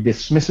very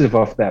dismissive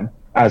of them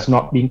as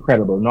not being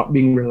credible, not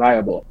being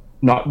reliable,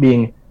 not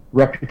being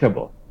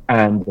reputable.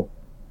 And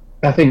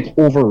I think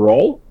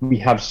overall, we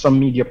have some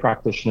media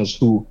practitioners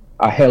who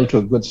are held to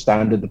a good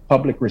standard. The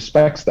public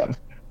respects them.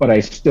 But I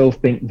still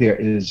think there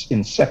is,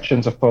 in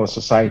sections of our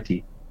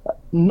society,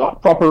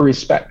 not proper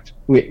respect.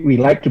 We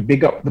like to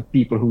big up the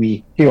people who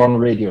we hear on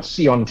radio,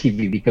 see on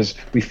TV, because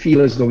we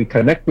feel as though we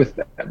connect with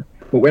them.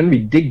 But when we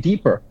dig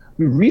deeper,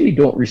 we really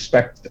don't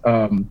respect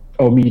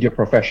our media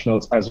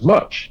professionals as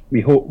much.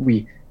 We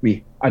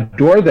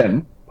adore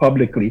them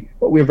publicly,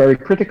 but we're very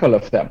critical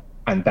of them.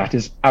 And that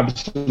is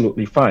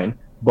absolutely fine.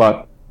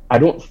 But I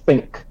don't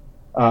think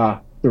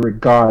the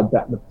regard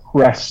that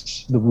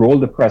the role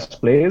the press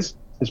plays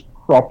is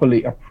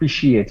properly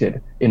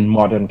appreciated in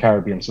modern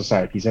Caribbean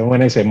societies. And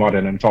when I say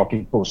modern, I'm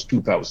talking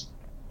post-2000.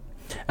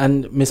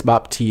 And Ms.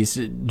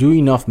 Baptiste, do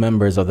enough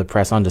members of the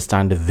press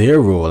understand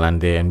their role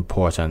and their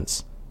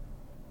importance?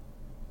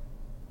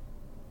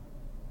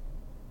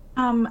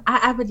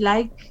 I would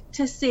like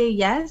to say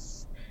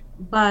yes,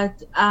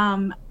 but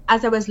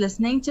as I was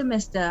listening to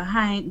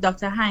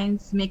Dr.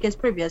 Hines make his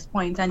previous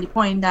point and the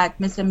point that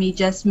Mr. Mead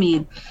just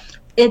made,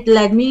 it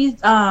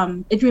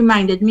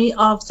reminded me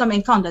of some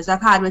encounters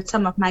I've had with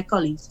some of my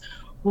colleagues.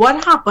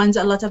 What happens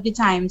a lot of the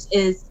times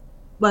is,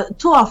 well,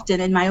 too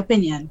often in my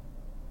opinion,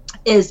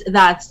 is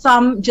that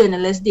some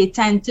journalists, they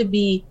tend to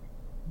be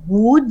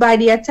wooed by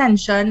the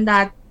attention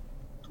that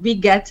we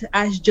get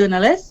as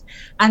journalists,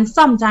 and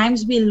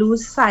sometimes we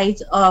lose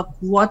sight of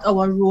what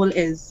our role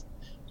is,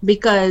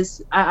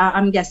 because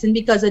I'm guessing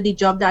because of the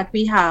job that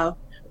we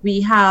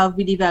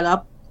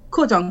develop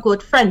quote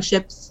unquote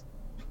friendships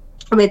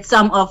with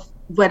some of,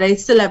 whether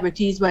it's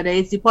celebrities, whether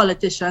it's the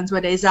politicians,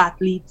 whether it's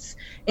athletes,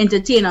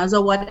 entertainers,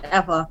 or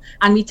whatever.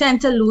 And we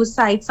tend to lose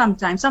sight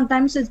sometimes.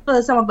 Sometimes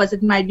for some of us,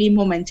 it might be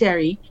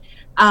momentary,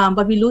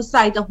 but we lose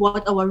sight of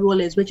what our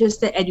role is, which is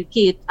to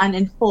educate and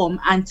inform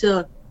and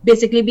to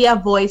basically be a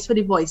voice for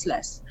the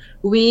voiceless.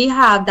 We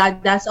have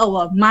that's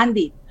our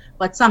mandate,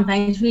 but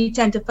sometimes we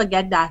tend to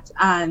forget that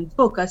and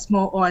focus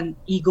more on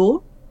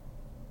ego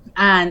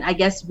and I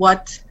guess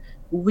what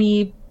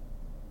we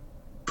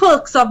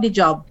perks of the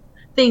job,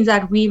 things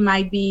that we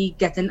might be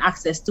getting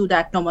access to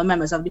that normal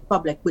members of the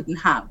public wouldn't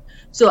have.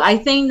 So I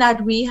think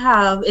that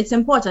it's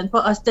important for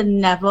us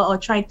to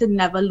try to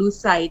never lose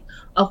sight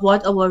of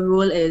what our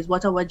role is,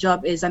 what our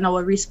job is, and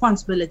our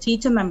responsibility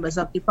to members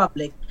of the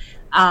public,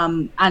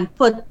 and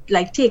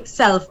take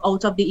self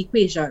out of the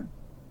equation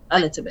a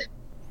little bit.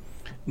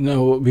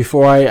 No,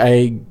 before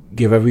I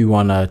give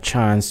everyone a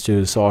chance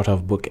to sort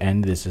of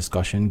bookend this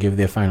discussion, give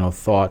their final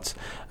thoughts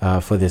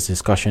for this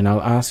discussion,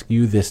 I'll ask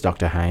you this,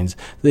 Dr. Hines.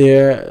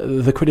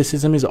 The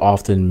criticism is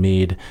often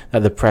made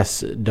that the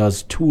press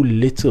does too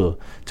little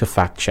to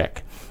fact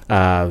check,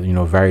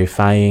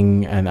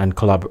 verifying and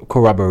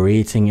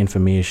corroborating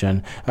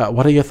information.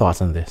 What are your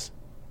thoughts on this?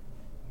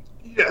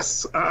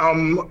 Yes,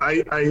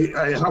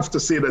 I have to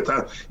say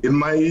that in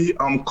my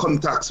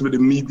contacts with the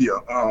media,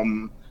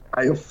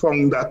 I have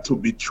found that to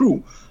be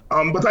true.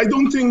 But I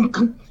don't think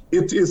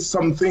it is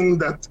something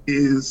that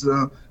is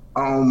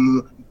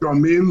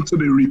germane to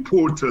the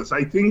reporters.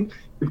 I think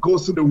it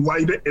goes to the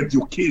wider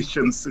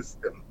education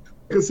system.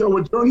 Because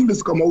our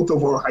journalists come out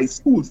of our high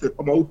schools, they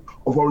come out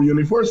of our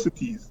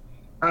universities.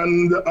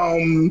 And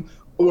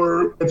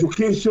our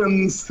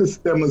education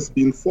system has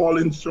been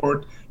falling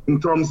short in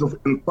terms of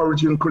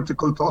encouraging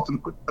critical thought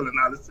and critical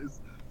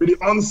analysis. With the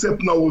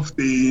onset now of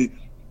the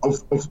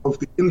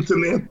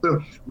internet,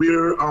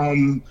 where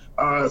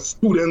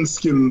students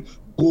can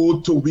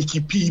go to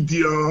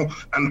Wikipedia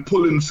and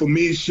pull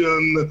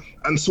information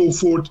and so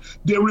forth,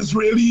 there is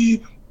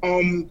really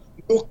no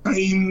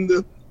kind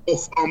of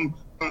and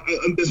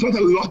there's not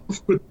a lot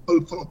of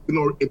critical thought in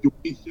our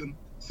education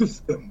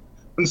system.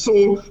 And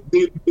so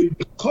the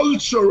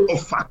culture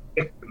of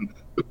fact-checking,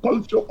 the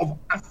culture of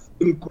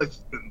asking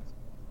questions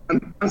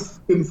and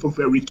asking for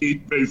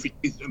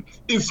verification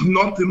is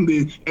not in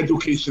the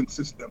education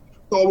system.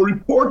 So our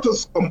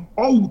reporters come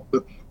out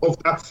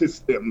of that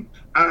system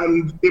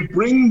and they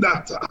bring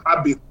that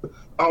habit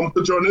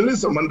to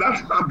journalism, and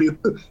that habit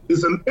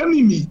is an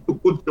enemy to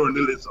good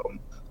journalism.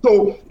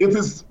 So it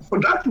is for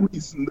that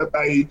reason that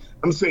I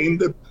am saying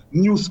that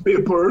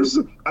newspapers,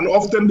 and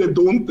often they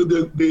don't,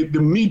 the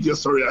media,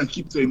 sorry, I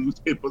keep saying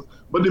newspapers,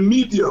 but the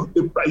media,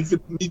 the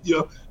private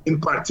media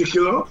in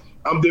particular,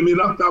 they may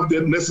not have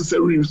the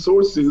necessary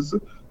resources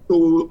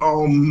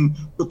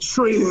to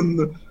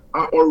train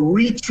or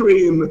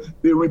retrain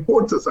the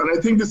reporters. And I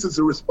think this is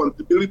a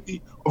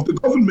responsibility of the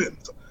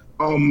government.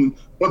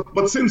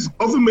 But since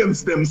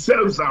governments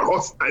themselves are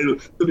hostile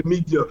to the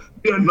media,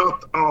 they are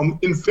not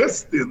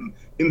investing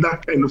in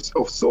that kind of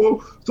stuff.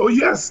 So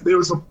yes, there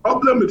is a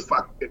problem with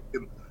fact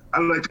checking,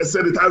 and like I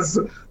said,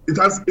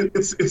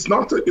 it's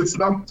not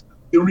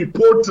the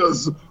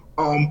reporters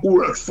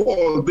who are at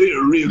fault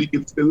there. Really,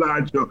 it's the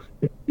larger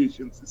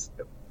education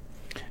system.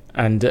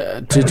 And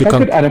I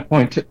could add a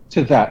point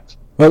to that.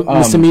 Well,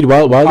 Mr. Mead,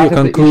 while you're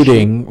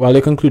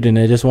concluding,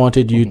 I just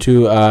wanted you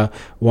to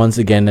once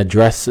again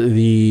address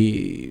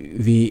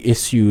the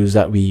issues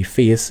that we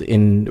face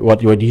in what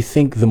do you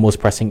think the most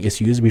pressing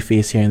issues we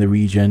face here in the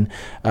region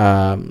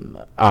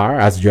are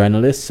as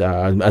journalists,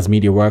 as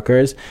media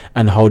workers,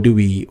 and how do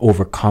we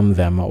overcome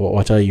them?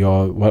 What are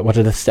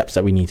the steps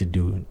that we need to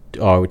do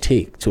or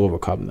take to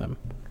overcome them?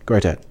 Go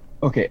ahead.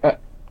 Okay,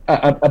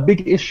 a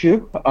big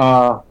issue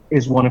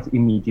is one of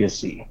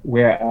immediacy,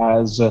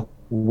 whereas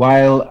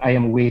while I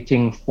am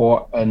waiting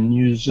for a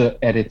news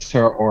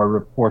editor or a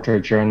reporter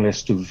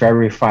journalist to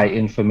verify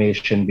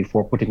information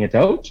before putting it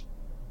out,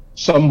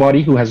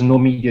 somebody who has no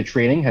media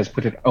training has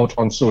put it out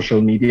on social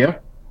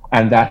media,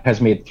 and that has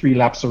made 3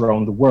 laps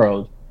around the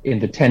world in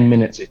the 10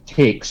 minutes it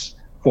takes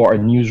for a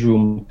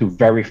newsroom to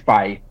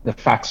verify the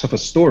facts of a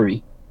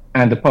story.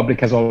 And the public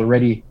has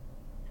already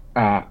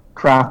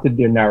crafted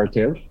their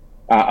narrative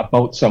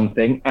about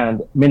something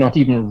and may not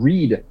even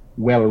read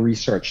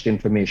well-researched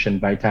information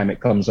by the time it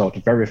comes out,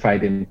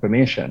 verified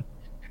information.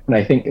 And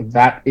I think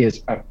that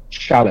is a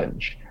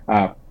challenge.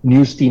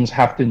 News teams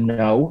have to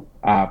now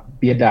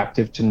be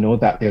adaptive to know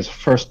that there's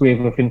first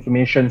wave of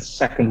information,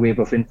 second wave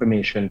of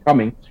information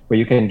coming, where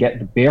you can get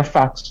the bare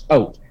facts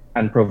out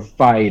and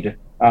provide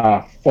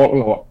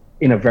follow-up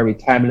in a very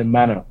timely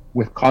manner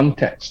with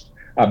context,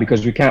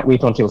 because we can't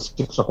wait until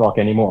 6 o'clock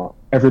anymore.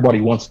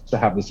 Everybody wants to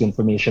have this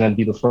information and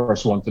be the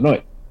first one to know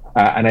it.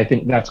 And I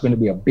think that's going to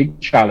be a big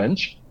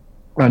challenge.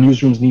 Our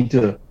newsrooms need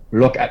to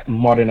look at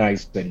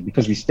modernizing,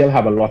 because we still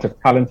have a lot of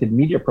talented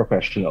media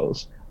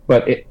professionals,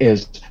 but it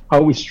is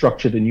how we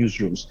structure the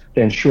newsrooms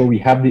to ensure we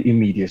have the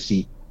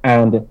immediacy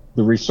and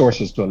the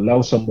resources to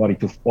allow somebody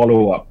to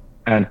follow up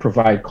and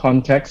provide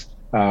context,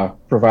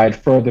 provide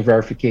further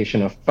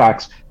verification of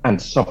facts, and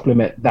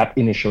supplement that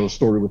initial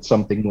story with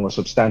something more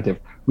substantive.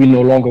 We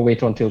no longer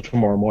wait until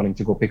tomorrow morning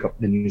to go pick up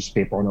the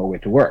newspaper on our way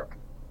to work.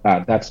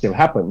 That still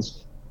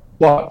happens,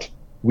 but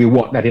we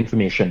want that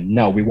information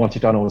now. We want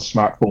it on our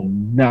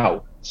smartphone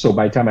now. So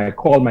by the time I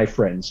call my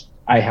friends,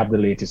 I have the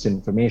latest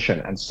information.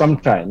 And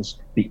sometimes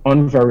the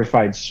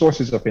unverified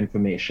sources of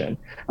information,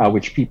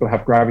 which people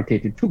have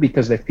gravitated to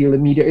because they feel the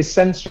media is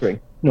censoring.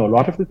 No, a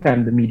lot of the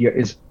time the media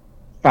is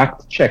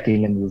fact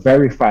checking and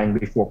verifying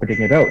before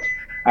putting it out.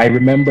 I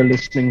remember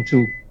listening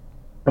to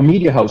a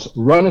media house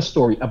run a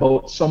story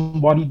about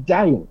somebody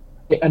dying.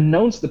 They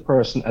announced the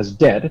person as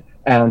dead,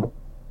 and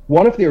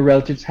one of their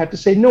relatives had to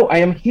say, "No, I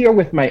am here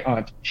with my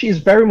aunt. She is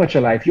very much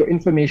alive. Your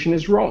information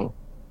is wrong."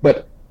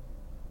 But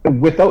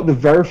without the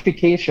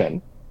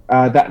verification,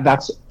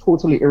 that's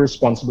totally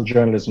irresponsible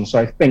journalism. So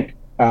I think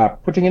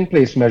putting in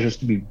place measures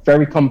to be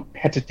very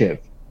competitive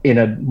in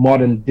a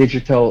modern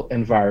digital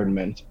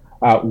environment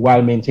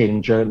while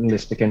maintaining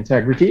journalistic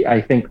integrity.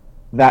 I think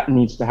that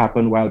needs to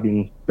happen while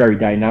being very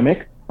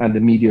dynamic, and the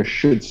media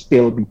should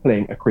still be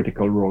playing a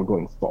critical role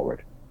going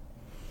forward.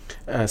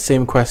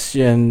 Same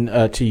question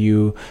to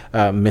you,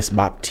 Ms.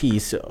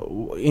 Baptiste.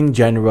 In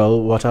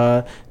general, what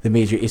are the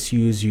major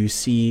issues you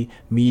see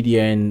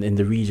media in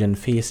the region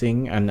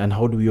facing, and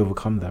how do we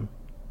overcome them?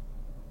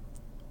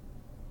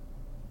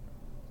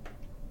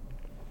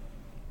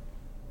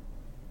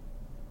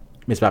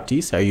 Ms.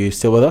 Baptiste, are you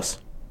still with us?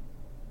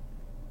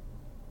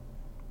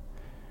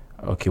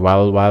 Okay,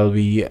 while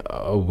we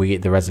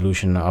await the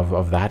resolution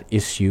of that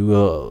issue,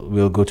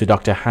 we'll go to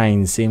Dr.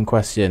 Hines. Same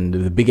question.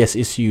 The biggest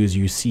issues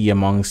you see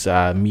amongst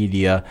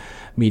media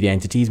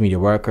entities, media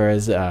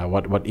workers,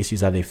 what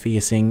issues are they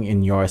facing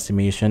in your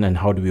estimation, and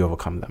how do we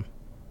overcome them?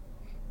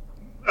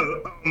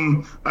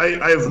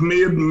 I have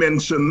made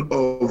mention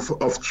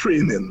of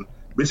training,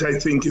 which I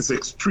think is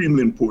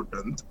extremely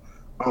important.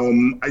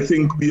 I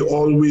think we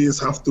always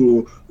have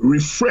to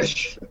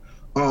refresh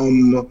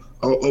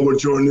our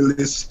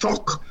journalist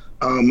stock.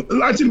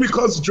 Largely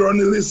because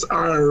journalists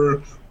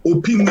are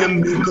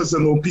opinion makers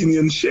and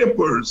opinion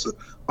shapers.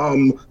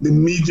 The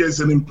media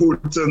is an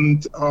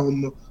important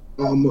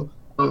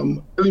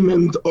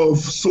element of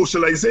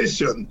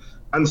socialization,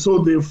 and so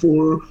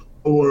therefore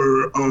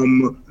our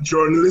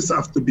journalists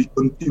have to be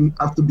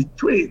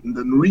trained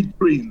and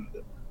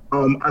retrained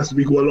as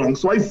we go along.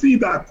 So I see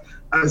that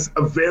as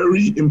a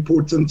very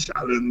important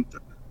challenge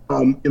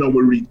in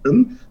our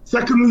region.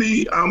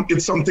 Secondly,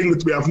 it's something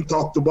that we haven't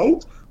talked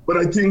about. But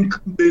I think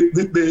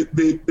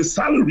the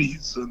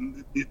salaries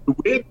and the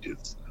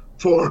wages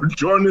for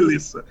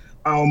journalists,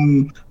 I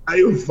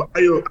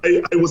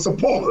was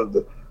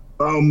appalled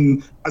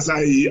as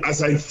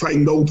I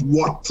find out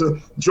what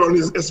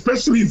journalists,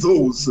 especially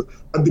those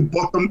at the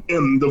bottom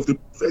end of the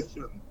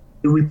profession,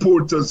 the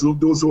reporters,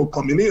 those who are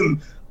coming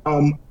in,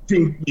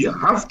 think we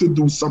have to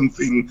do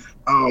something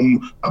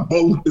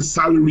about the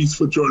salaries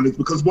for journalists,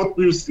 because what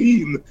we're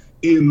seeing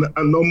in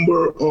a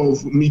number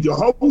of media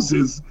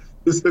houses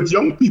is that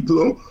young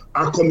people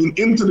are coming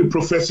into the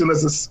profession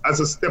as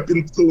a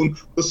stepping stone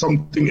to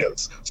something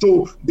else.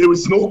 So there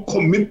is no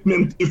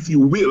commitment, if you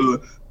will,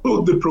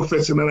 to the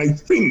profession, and I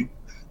think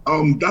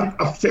that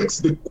affects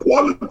the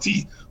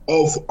quality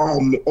of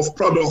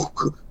product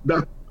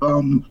that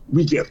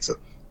we get.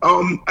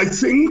 I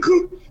think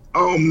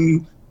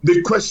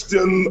the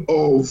question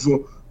of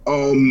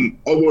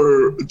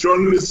our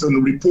journalists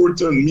and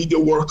reporter and media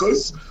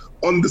workers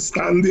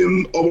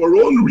understanding our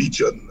own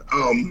region,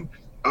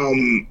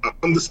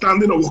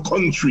 understanding our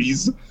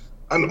countries,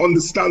 and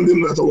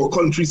understanding that our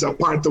countries are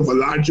part of a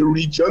larger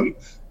region,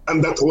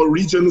 and that our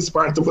region is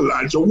part of a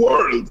larger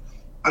world,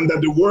 and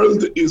that the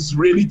world is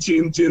really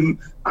changing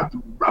at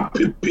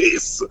rapid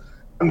pace.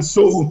 And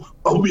so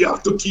we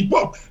have to keep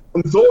up.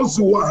 And those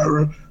who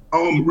are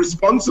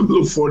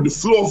responsible for the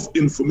flow of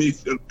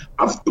information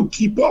have to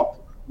keep up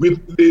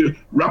with the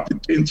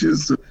rapid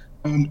changes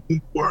in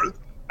the world.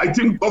 I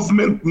think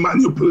government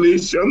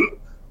manipulation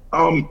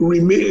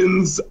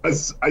remains,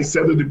 as I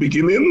said at the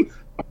beginning,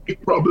 a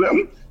big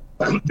problem.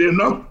 They're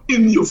not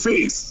in your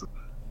face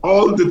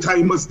all the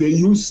time as they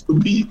used to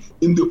be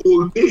in the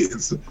old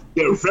days.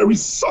 They're very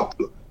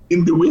subtle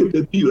in the way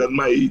they deal. And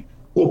my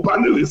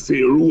co-panelists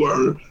here, who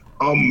are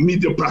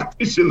media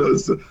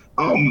practitioners,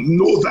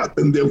 know that,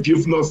 and they've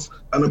given us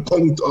an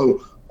account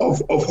of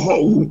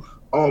how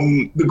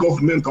the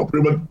government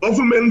operates. But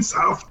governments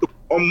have to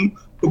come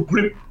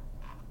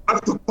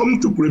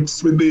to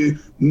grips with the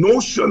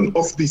notion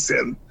of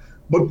dissent.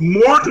 But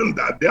more than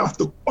that, they have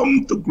to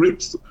come to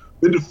grips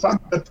with the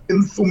fact that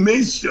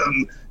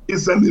information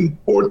is an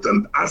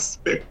important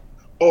aspect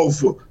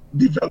of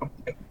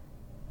development.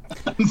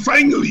 And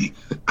finally,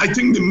 I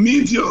think the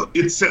media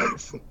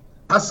itself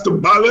has to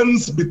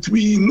balance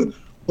between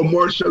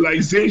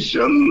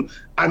commercialization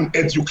and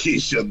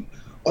education.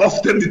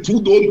 Often the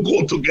two don't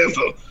go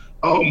together.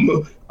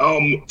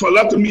 For a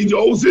lot of media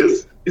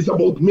houses, it's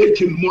about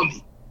making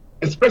money,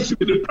 especially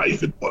the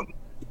private one.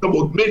 It's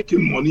about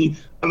making money,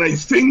 and I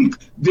think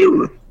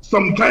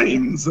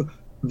sometimes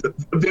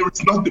there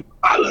is not the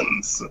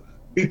balance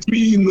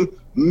between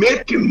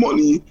making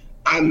money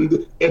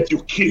and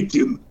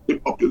educating the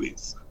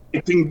populace.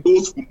 I think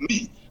those, for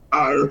me,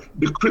 are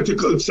the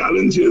critical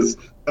challenges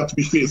that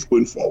we face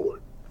going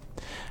forward.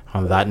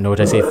 On that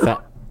note, I say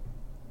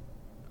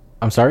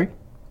I'm sorry?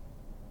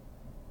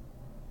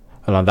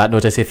 Well, on that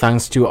note, I say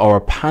thanks to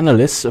our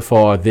panelists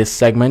for this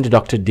segment.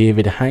 Dr.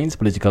 David Hines,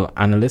 political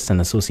analyst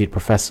and associate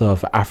professor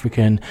of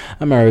African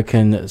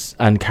American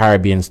and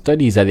Caribbean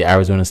Studies at the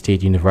Arizona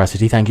State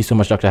University. Thank you so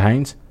much, Dr.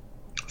 Hines.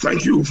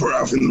 Thank you for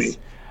having me.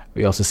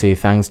 We also say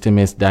thanks to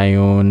Miss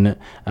Dione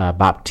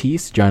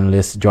Baptiste,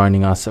 journalist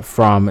joining us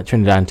from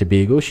Trinidad and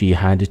Tobago. She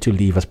had to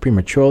leave us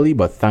prematurely,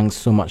 but thanks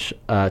so much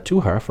to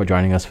her for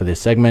joining us for this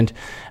segment.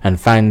 And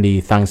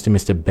finally, thanks to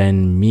Mr.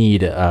 Ben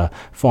Mead, a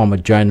former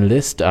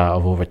journalist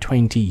of over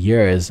 20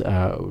 years,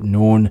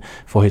 known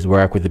for his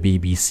work with the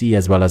BBC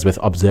as well as with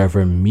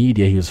Observer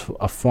Media. He was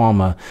a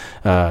former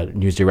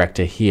news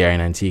director here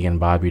in Antigua and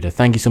Barbuda.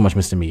 Thank you so much,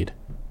 Mr. Mead.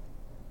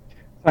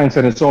 Thanks,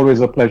 and it's always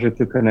a pleasure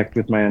to connect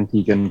with my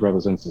Antiguan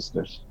brothers and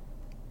sisters.